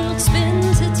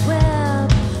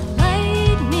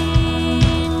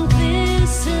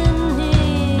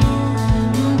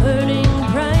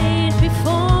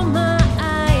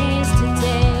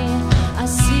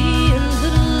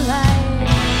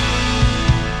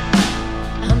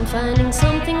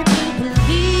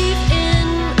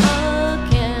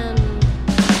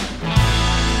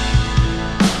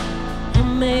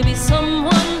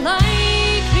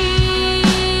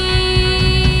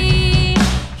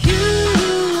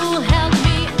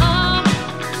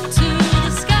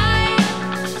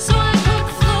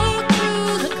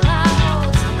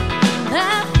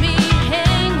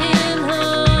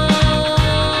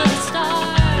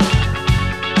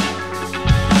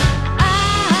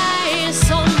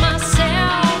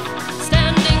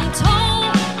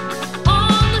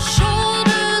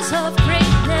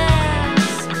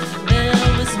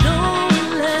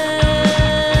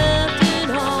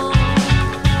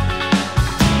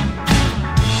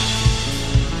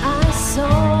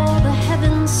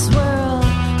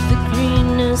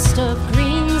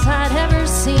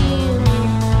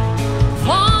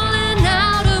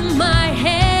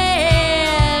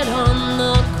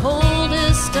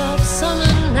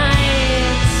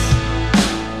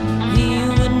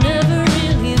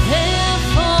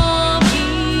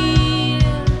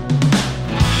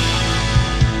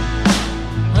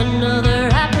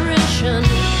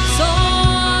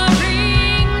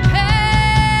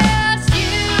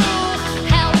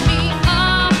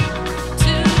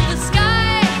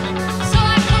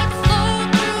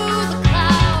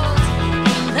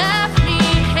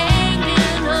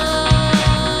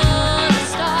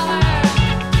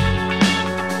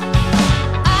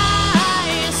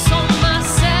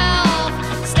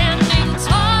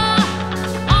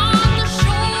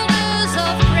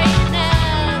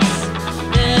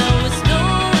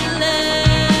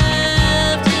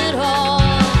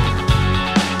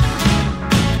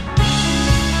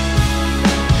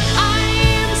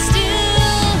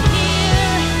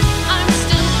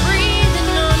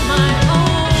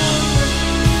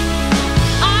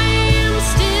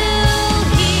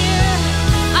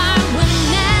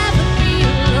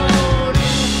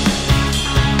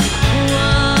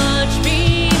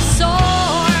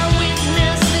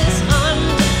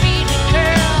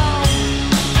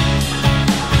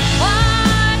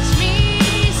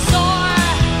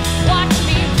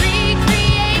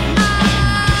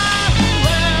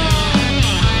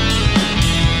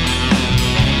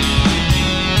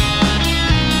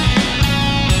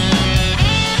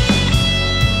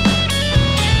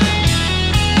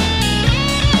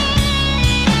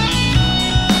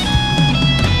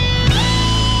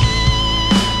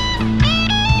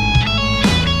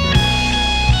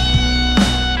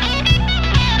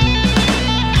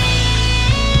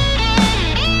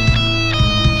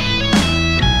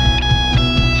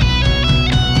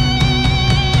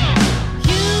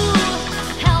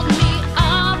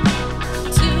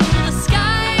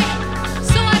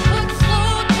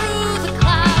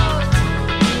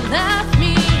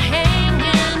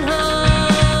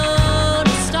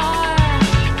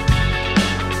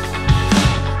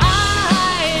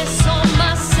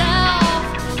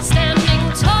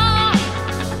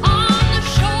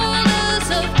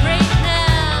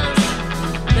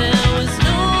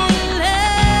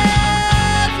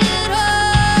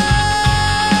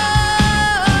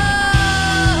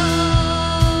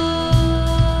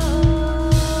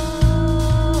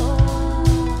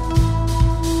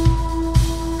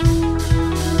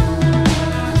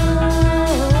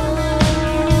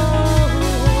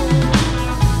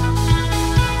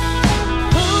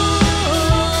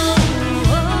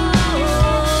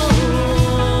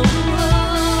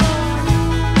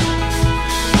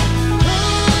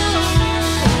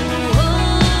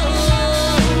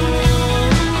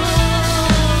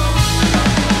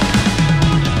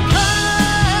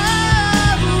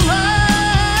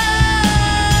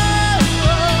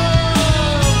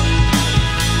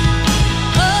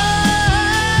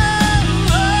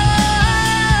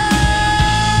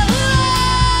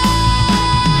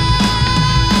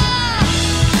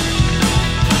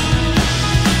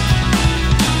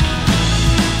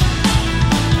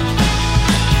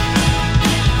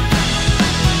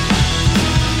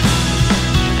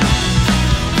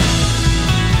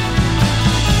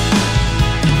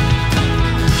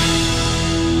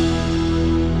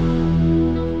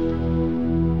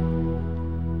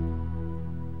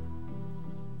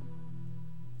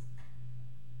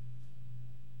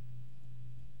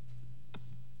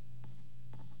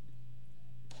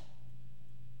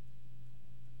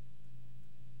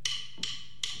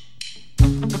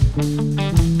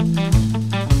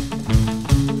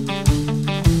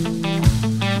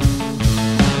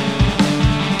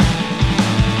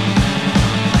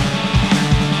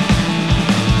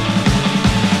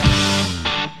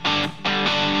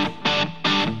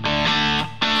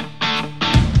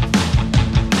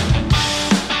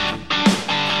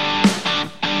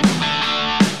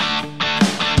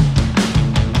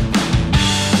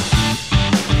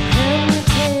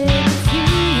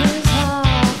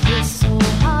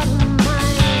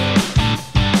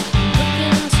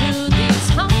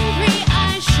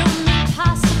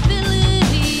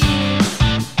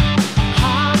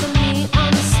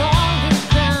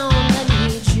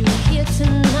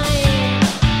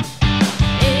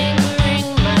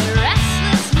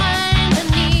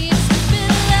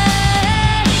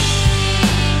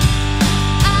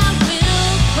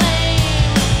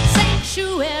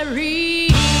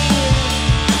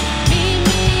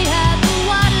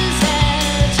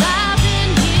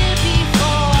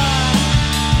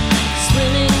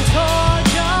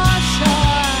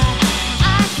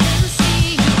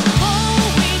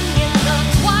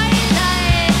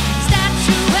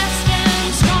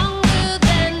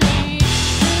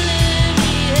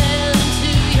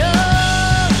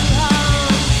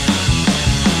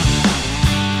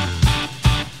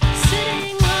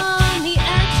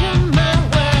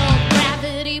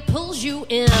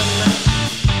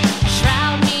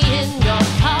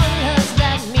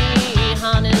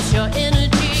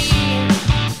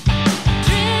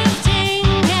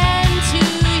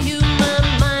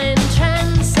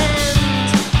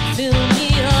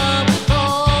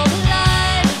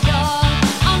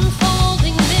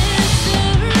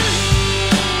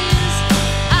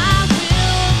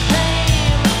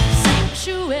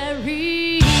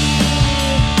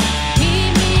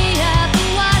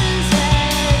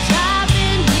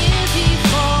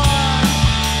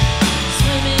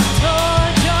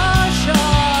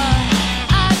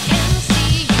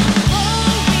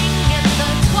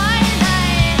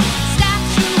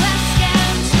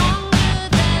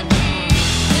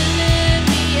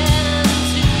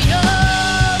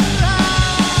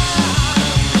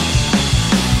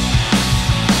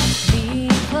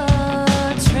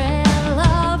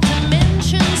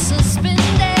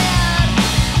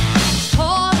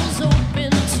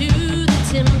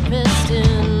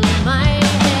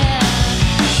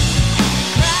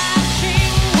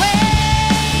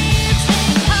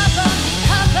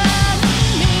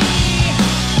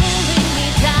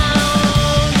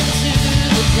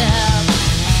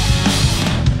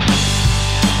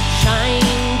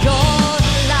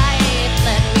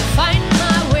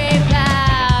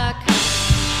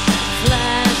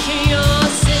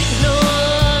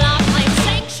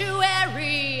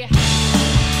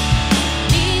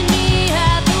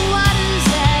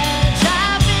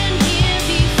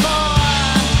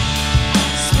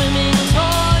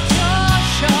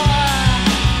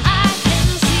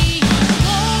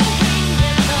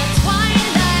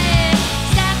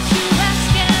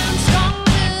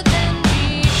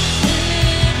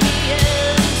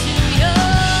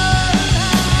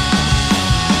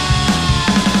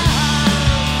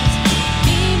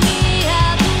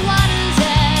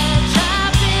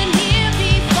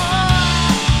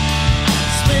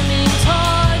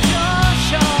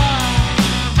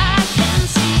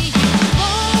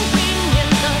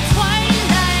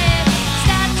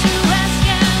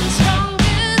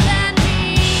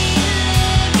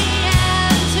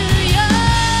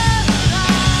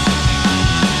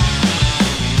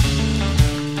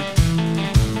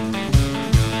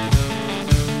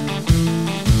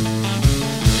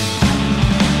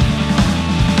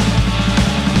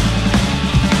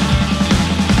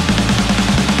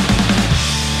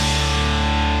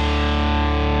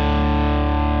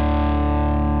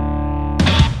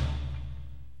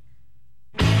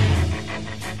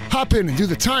Pop in and do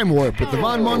the Time Warp with the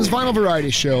Von Mun's Vinyl Variety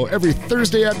Show every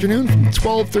Thursday afternoon from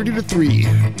 12:30 to 3.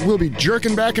 We'll be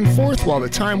jerking back and forth while the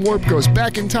Time Warp goes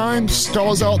back in time,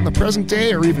 stalls out in the present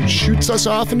day, or even shoots us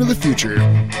off into the future.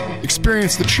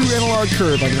 Experience the true analog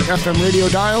curve on your FM radio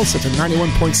dial set to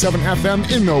 91.7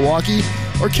 FM in Milwaukee,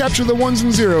 or capture the ones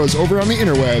and zeros over on the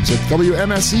interwebs at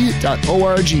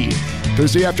WMSE.org.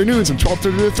 Thursday afternoons from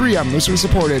 12:30 to 3 on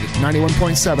listener-supported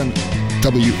 91.7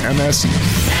 WMSE.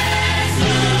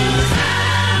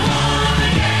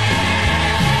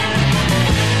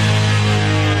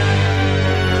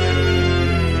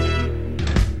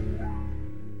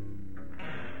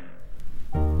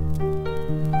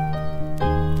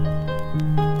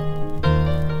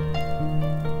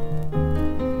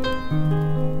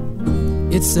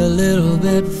 It's a little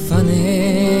bit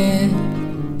funny,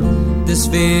 this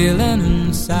feeling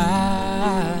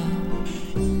inside.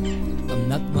 I'm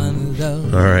not one of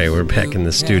those. All right, we're back in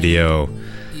the studio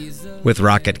with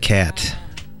Rocket Cat.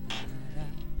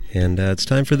 And it's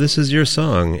time for This Is Your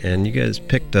Song. And you guys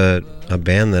picked a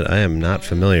band that I am not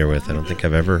familiar with. I don't think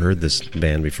I've ever heard this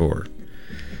band before.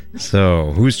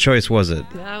 So, whose choice was it?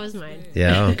 That was mine.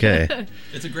 Yeah, okay.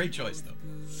 It's a great choice, though.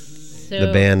 So,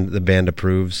 the band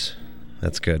approves.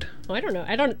 That's good. Oh, I don't know.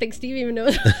 I don't think Steve even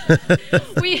knows.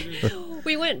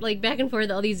 we went like back and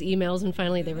forth all these emails, and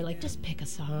finally they were like, just pick a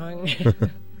song.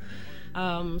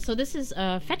 So this is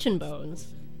Fetchin'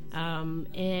 Bones.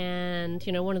 And,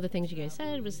 you know, one of the things you guys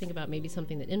said was think about maybe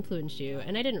something that influenced you.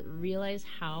 And I didn't realize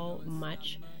how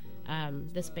much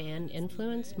this band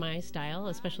influenced my style,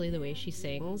 especially the way she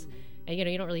sings. And, you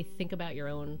know, you don't really think about your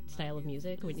own style of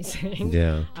music when you sing.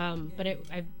 Yeah. But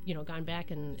I've, you know, gone back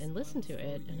and listened to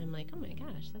it, and I'm like, oh my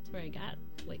gosh, that's where I got,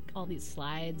 like, all these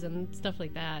slides and stuff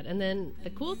like that. And then the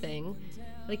cool thing,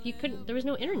 like, there was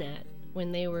no internet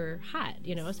when they were hot,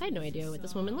 you know, so I had no idea what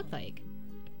this woman looked like.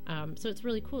 So it's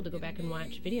really cool to go back and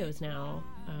watch videos now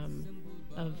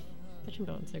of Fetchin'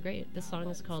 Bones. They're great. This song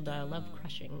is called Love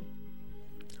Crushing.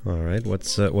 All right.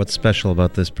 What's special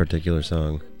about this particular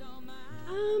song?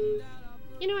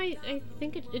 You know, I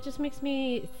think it just makes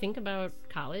me think about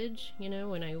college, you know,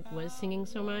 when I was singing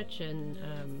so much, and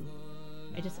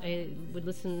I would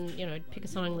listen, you know, I'd pick a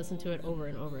song, listen to it over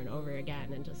and over and over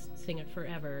again, and just sing it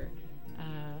forever.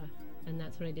 And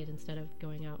that's what I did instead of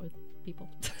going out with people.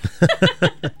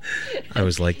 I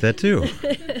was like that too.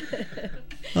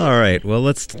 All right, well,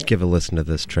 let's give a listen to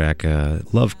this track,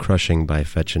 Love Crushing by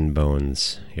Fetchin'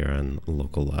 Bones, here on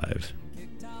Local Live.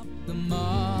 The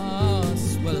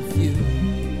moss, well, a few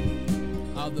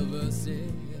of the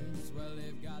verses, well,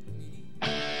 they've got me.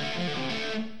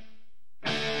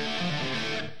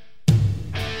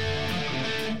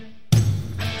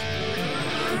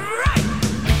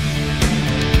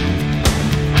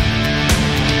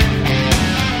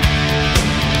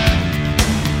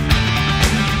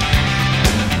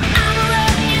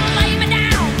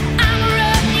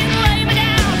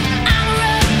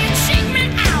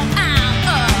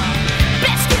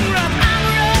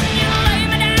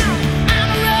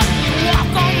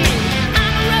 Walk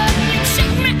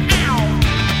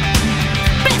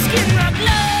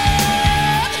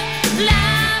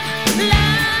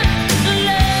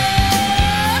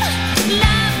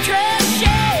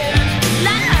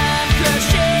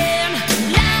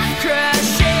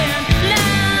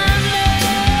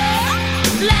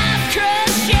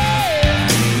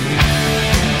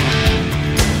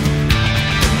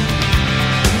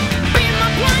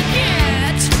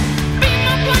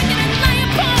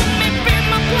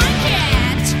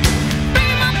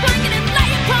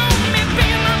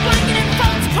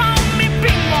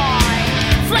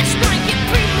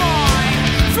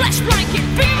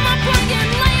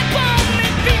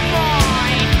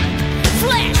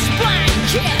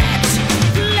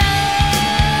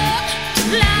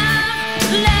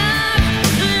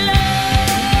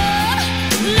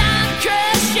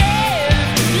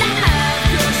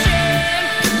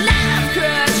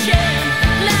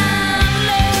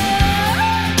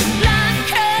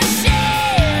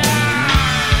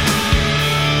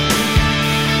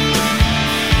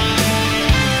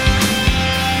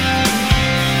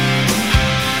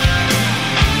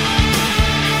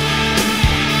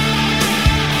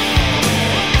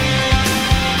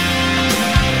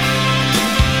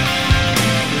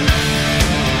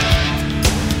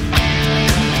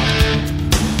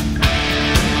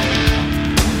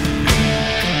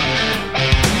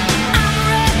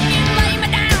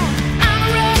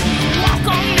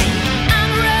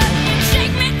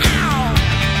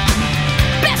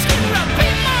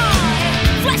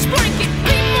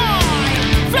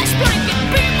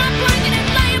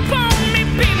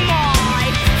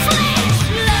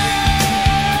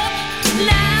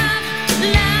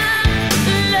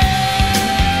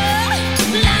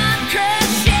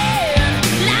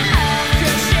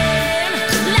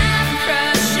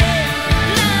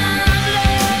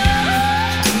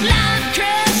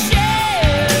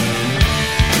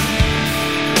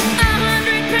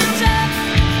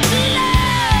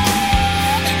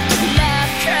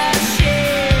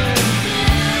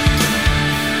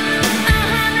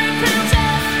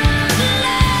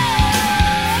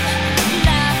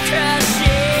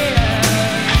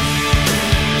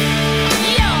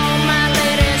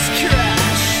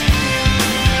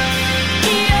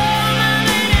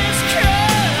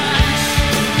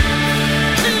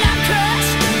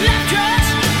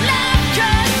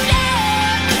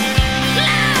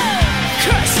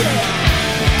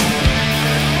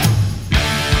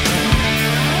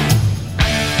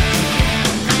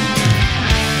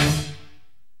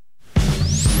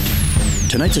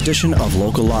Tonight's edition of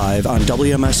Local Live on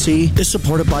WMSC is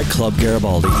supported by Club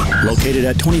Garibaldi. Located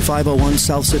at 2501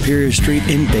 South Superior Street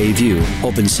in Bayview.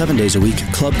 Open 7 days a week,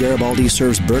 Club Garibaldi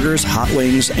serves burgers, hot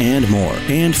wings, and more,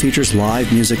 and features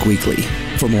live music weekly.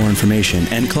 For more information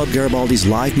and Club Garibaldi's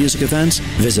live music events,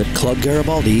 visit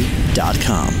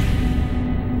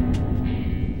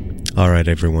clubgaribaldi.com. All right,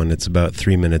 everyone, it's about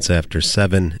 3 minutes after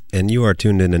 7, and you are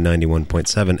tuned in to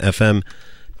 91.7 FM,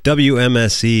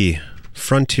 WMSE,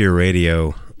 Frontier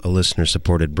Radio, a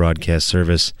listener-supported broadcast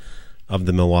service of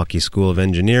the Milwaukee School of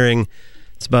Engineering.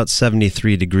 It's about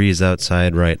 73 degrees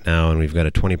outside right now, and we've got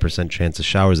a 20% chance of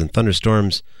showers and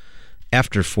thunderstorms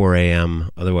after 4 a.m.,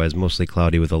 otherwise mostly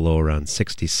cloudy with a low around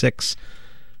 66.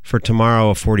 For tomorrow,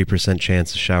 a 40%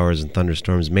 chance of showers and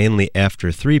thunderstorms, mainly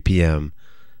after 3 p.m.,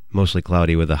 mostly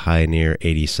cloudy with a high near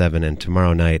 87, and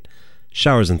tomorrow night,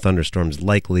 showers and thunderstorms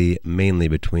likely mainly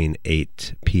between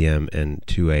 8 p.m. and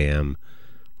 2 a.m.,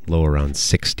 low around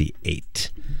 68.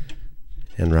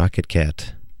 And Rocket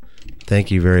Cat,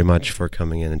 thank you very much for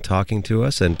coming in and talking to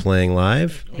us and playing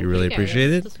live. We really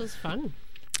appreciate it. This was fun.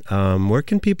 Where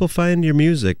can people find your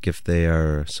music if they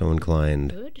are so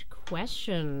inclined? Good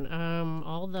question.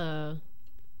 All the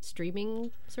streaming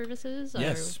services,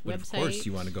 yes, our but website. Of course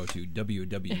you want to go to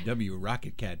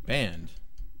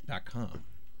www.rocketcatband.com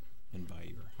and buy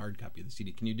your hard copy of the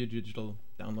CD. Can you do digital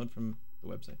download from the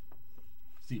website?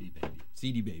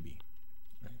 CD Baby.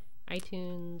 Right.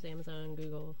 iTunes, Amazon,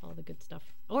 Google, all the good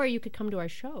stuff. Or you could come to our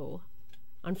show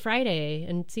on Friday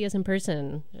and see us in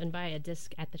person and buy a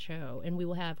disc at the show, and we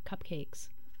will have cupcakes.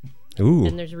 Ooh.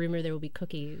 And there's a rumor there will be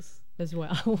cookies as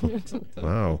well.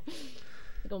 Wow.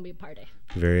 It's going to be a party.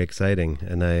 Very exciting.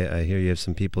 And I hear you have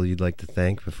some people you'd like to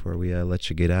thank before we let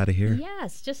you get out of here.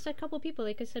 Yes, just a couple people.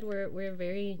 Like I said, we're a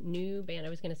very new band. I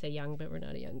was going to say young, but we're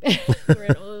not a young band. We're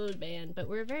an old band, but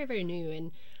we're very, very new.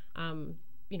 And,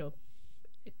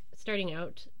 starting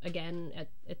out again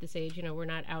at this age, we're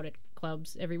not out at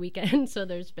clubs every weekend. So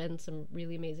there's been some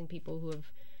really amazing people who have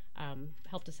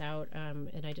helped us out.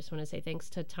 And I just want to say thanks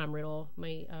to Tom Riddle,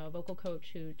 my vocal coach,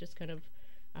 who just kind of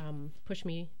pushed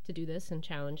me to do this and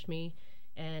challenged me,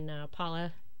 and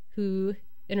Paula, who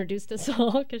introduced us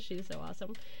all because she's so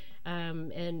awesome,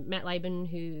 and Matt Lieben,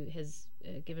 who has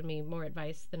given me more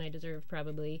advice than I deserve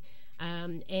probably,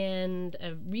 and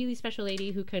a really special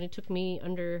lady who kind of took me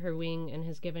under her wing and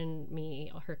has given me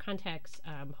her contacts,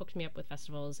 hooked me up with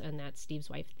festivals, and that's Steve's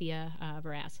wife, Thea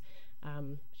Varas.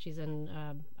 She's in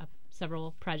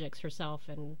several projects herself,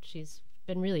 and she's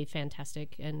been really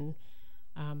fantastic, and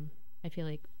I feel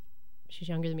like she's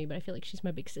younger than me, but I feel like she's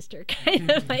my big sister, kind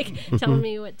of like telling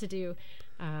me what to do.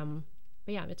 But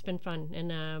yeah, it's been fun.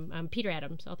 And Peter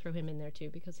Adams, I'll throw him in there too,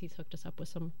 because he's hooked us up with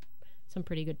some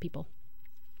pretty good people.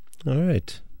 All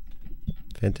right.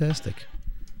 Fantastic.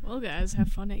 Well, guys, have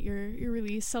fun at your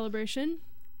release celebration.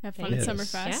 Have fun at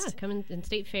Summerfest. Yeah, come in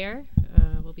State Fair.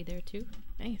 We'll be there too.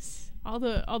 Nice. All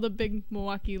the big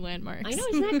Milwaukee landmarks. I know,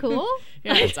 isn't that cool?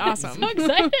 Yeah, it's awesome. I'm so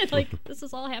excited. Like, this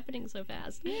is all happening so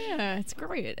fast. Yeah, it's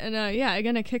great. And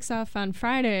again, it kicks off on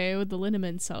Friday with the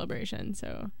Linneman celebration.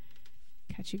 So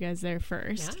catch you guys there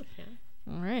first. Yeah.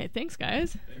 All right. Thanks,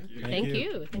 guys. Thank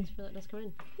you. Thanks for letting us come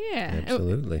in. Yeah.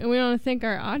 Absolutely. And we want to thank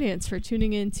our audience for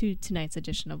tuning in to tonight's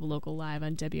edition of Local Live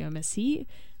on WMSC.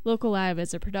 Local Live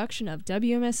is a production of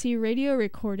WMSC Radio,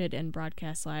 recorded and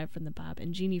broadcast live from the Bob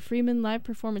and Jeannie Freeman Live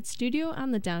Performance Studio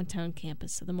on the downtown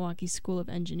campus of the Milwaukee School of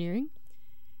Engineering.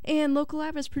 And Local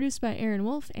Live is produced by Aaron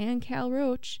Wolf and Cal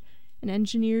Roach and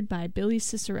engineered by Billy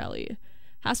Cicerelli.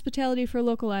 Hospitality for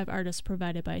Local Live artists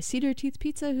provided by Cedar Teeth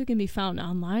Pizza, who can be found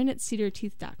online at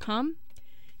cedarteeth.com,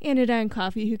 Anodyne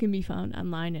Coffee, who can be found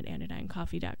online at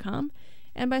anodynecoffee.com,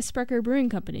 and by Sprecher Brewing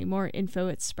Company. More info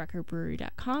at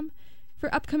sprecherbrewery.com.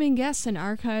 For upcoming guests and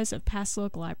archives of past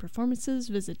Local Live performances,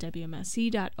 visit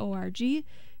WMSC.org.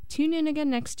 Tune in again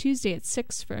next Tuesday at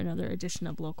 6 for another edition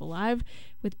of Local Live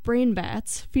with Brain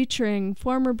Bats, featuring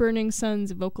former Burning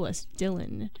Sons vocalist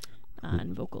Dylan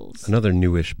on vocals. Another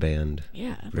newish band.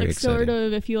 Yeah, Very like exciting. sort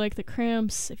of, if you like the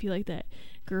Cramps, if you like that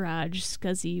garage,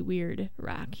 scuzzy, weird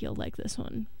rock, you'll like this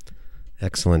one.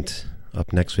 Excellent.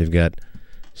 Up next, we've got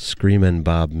Screamin'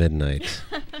 Bob Midnight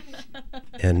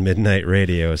and Midnight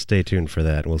Radio. Stay tuned for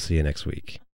that. We'll see you next week.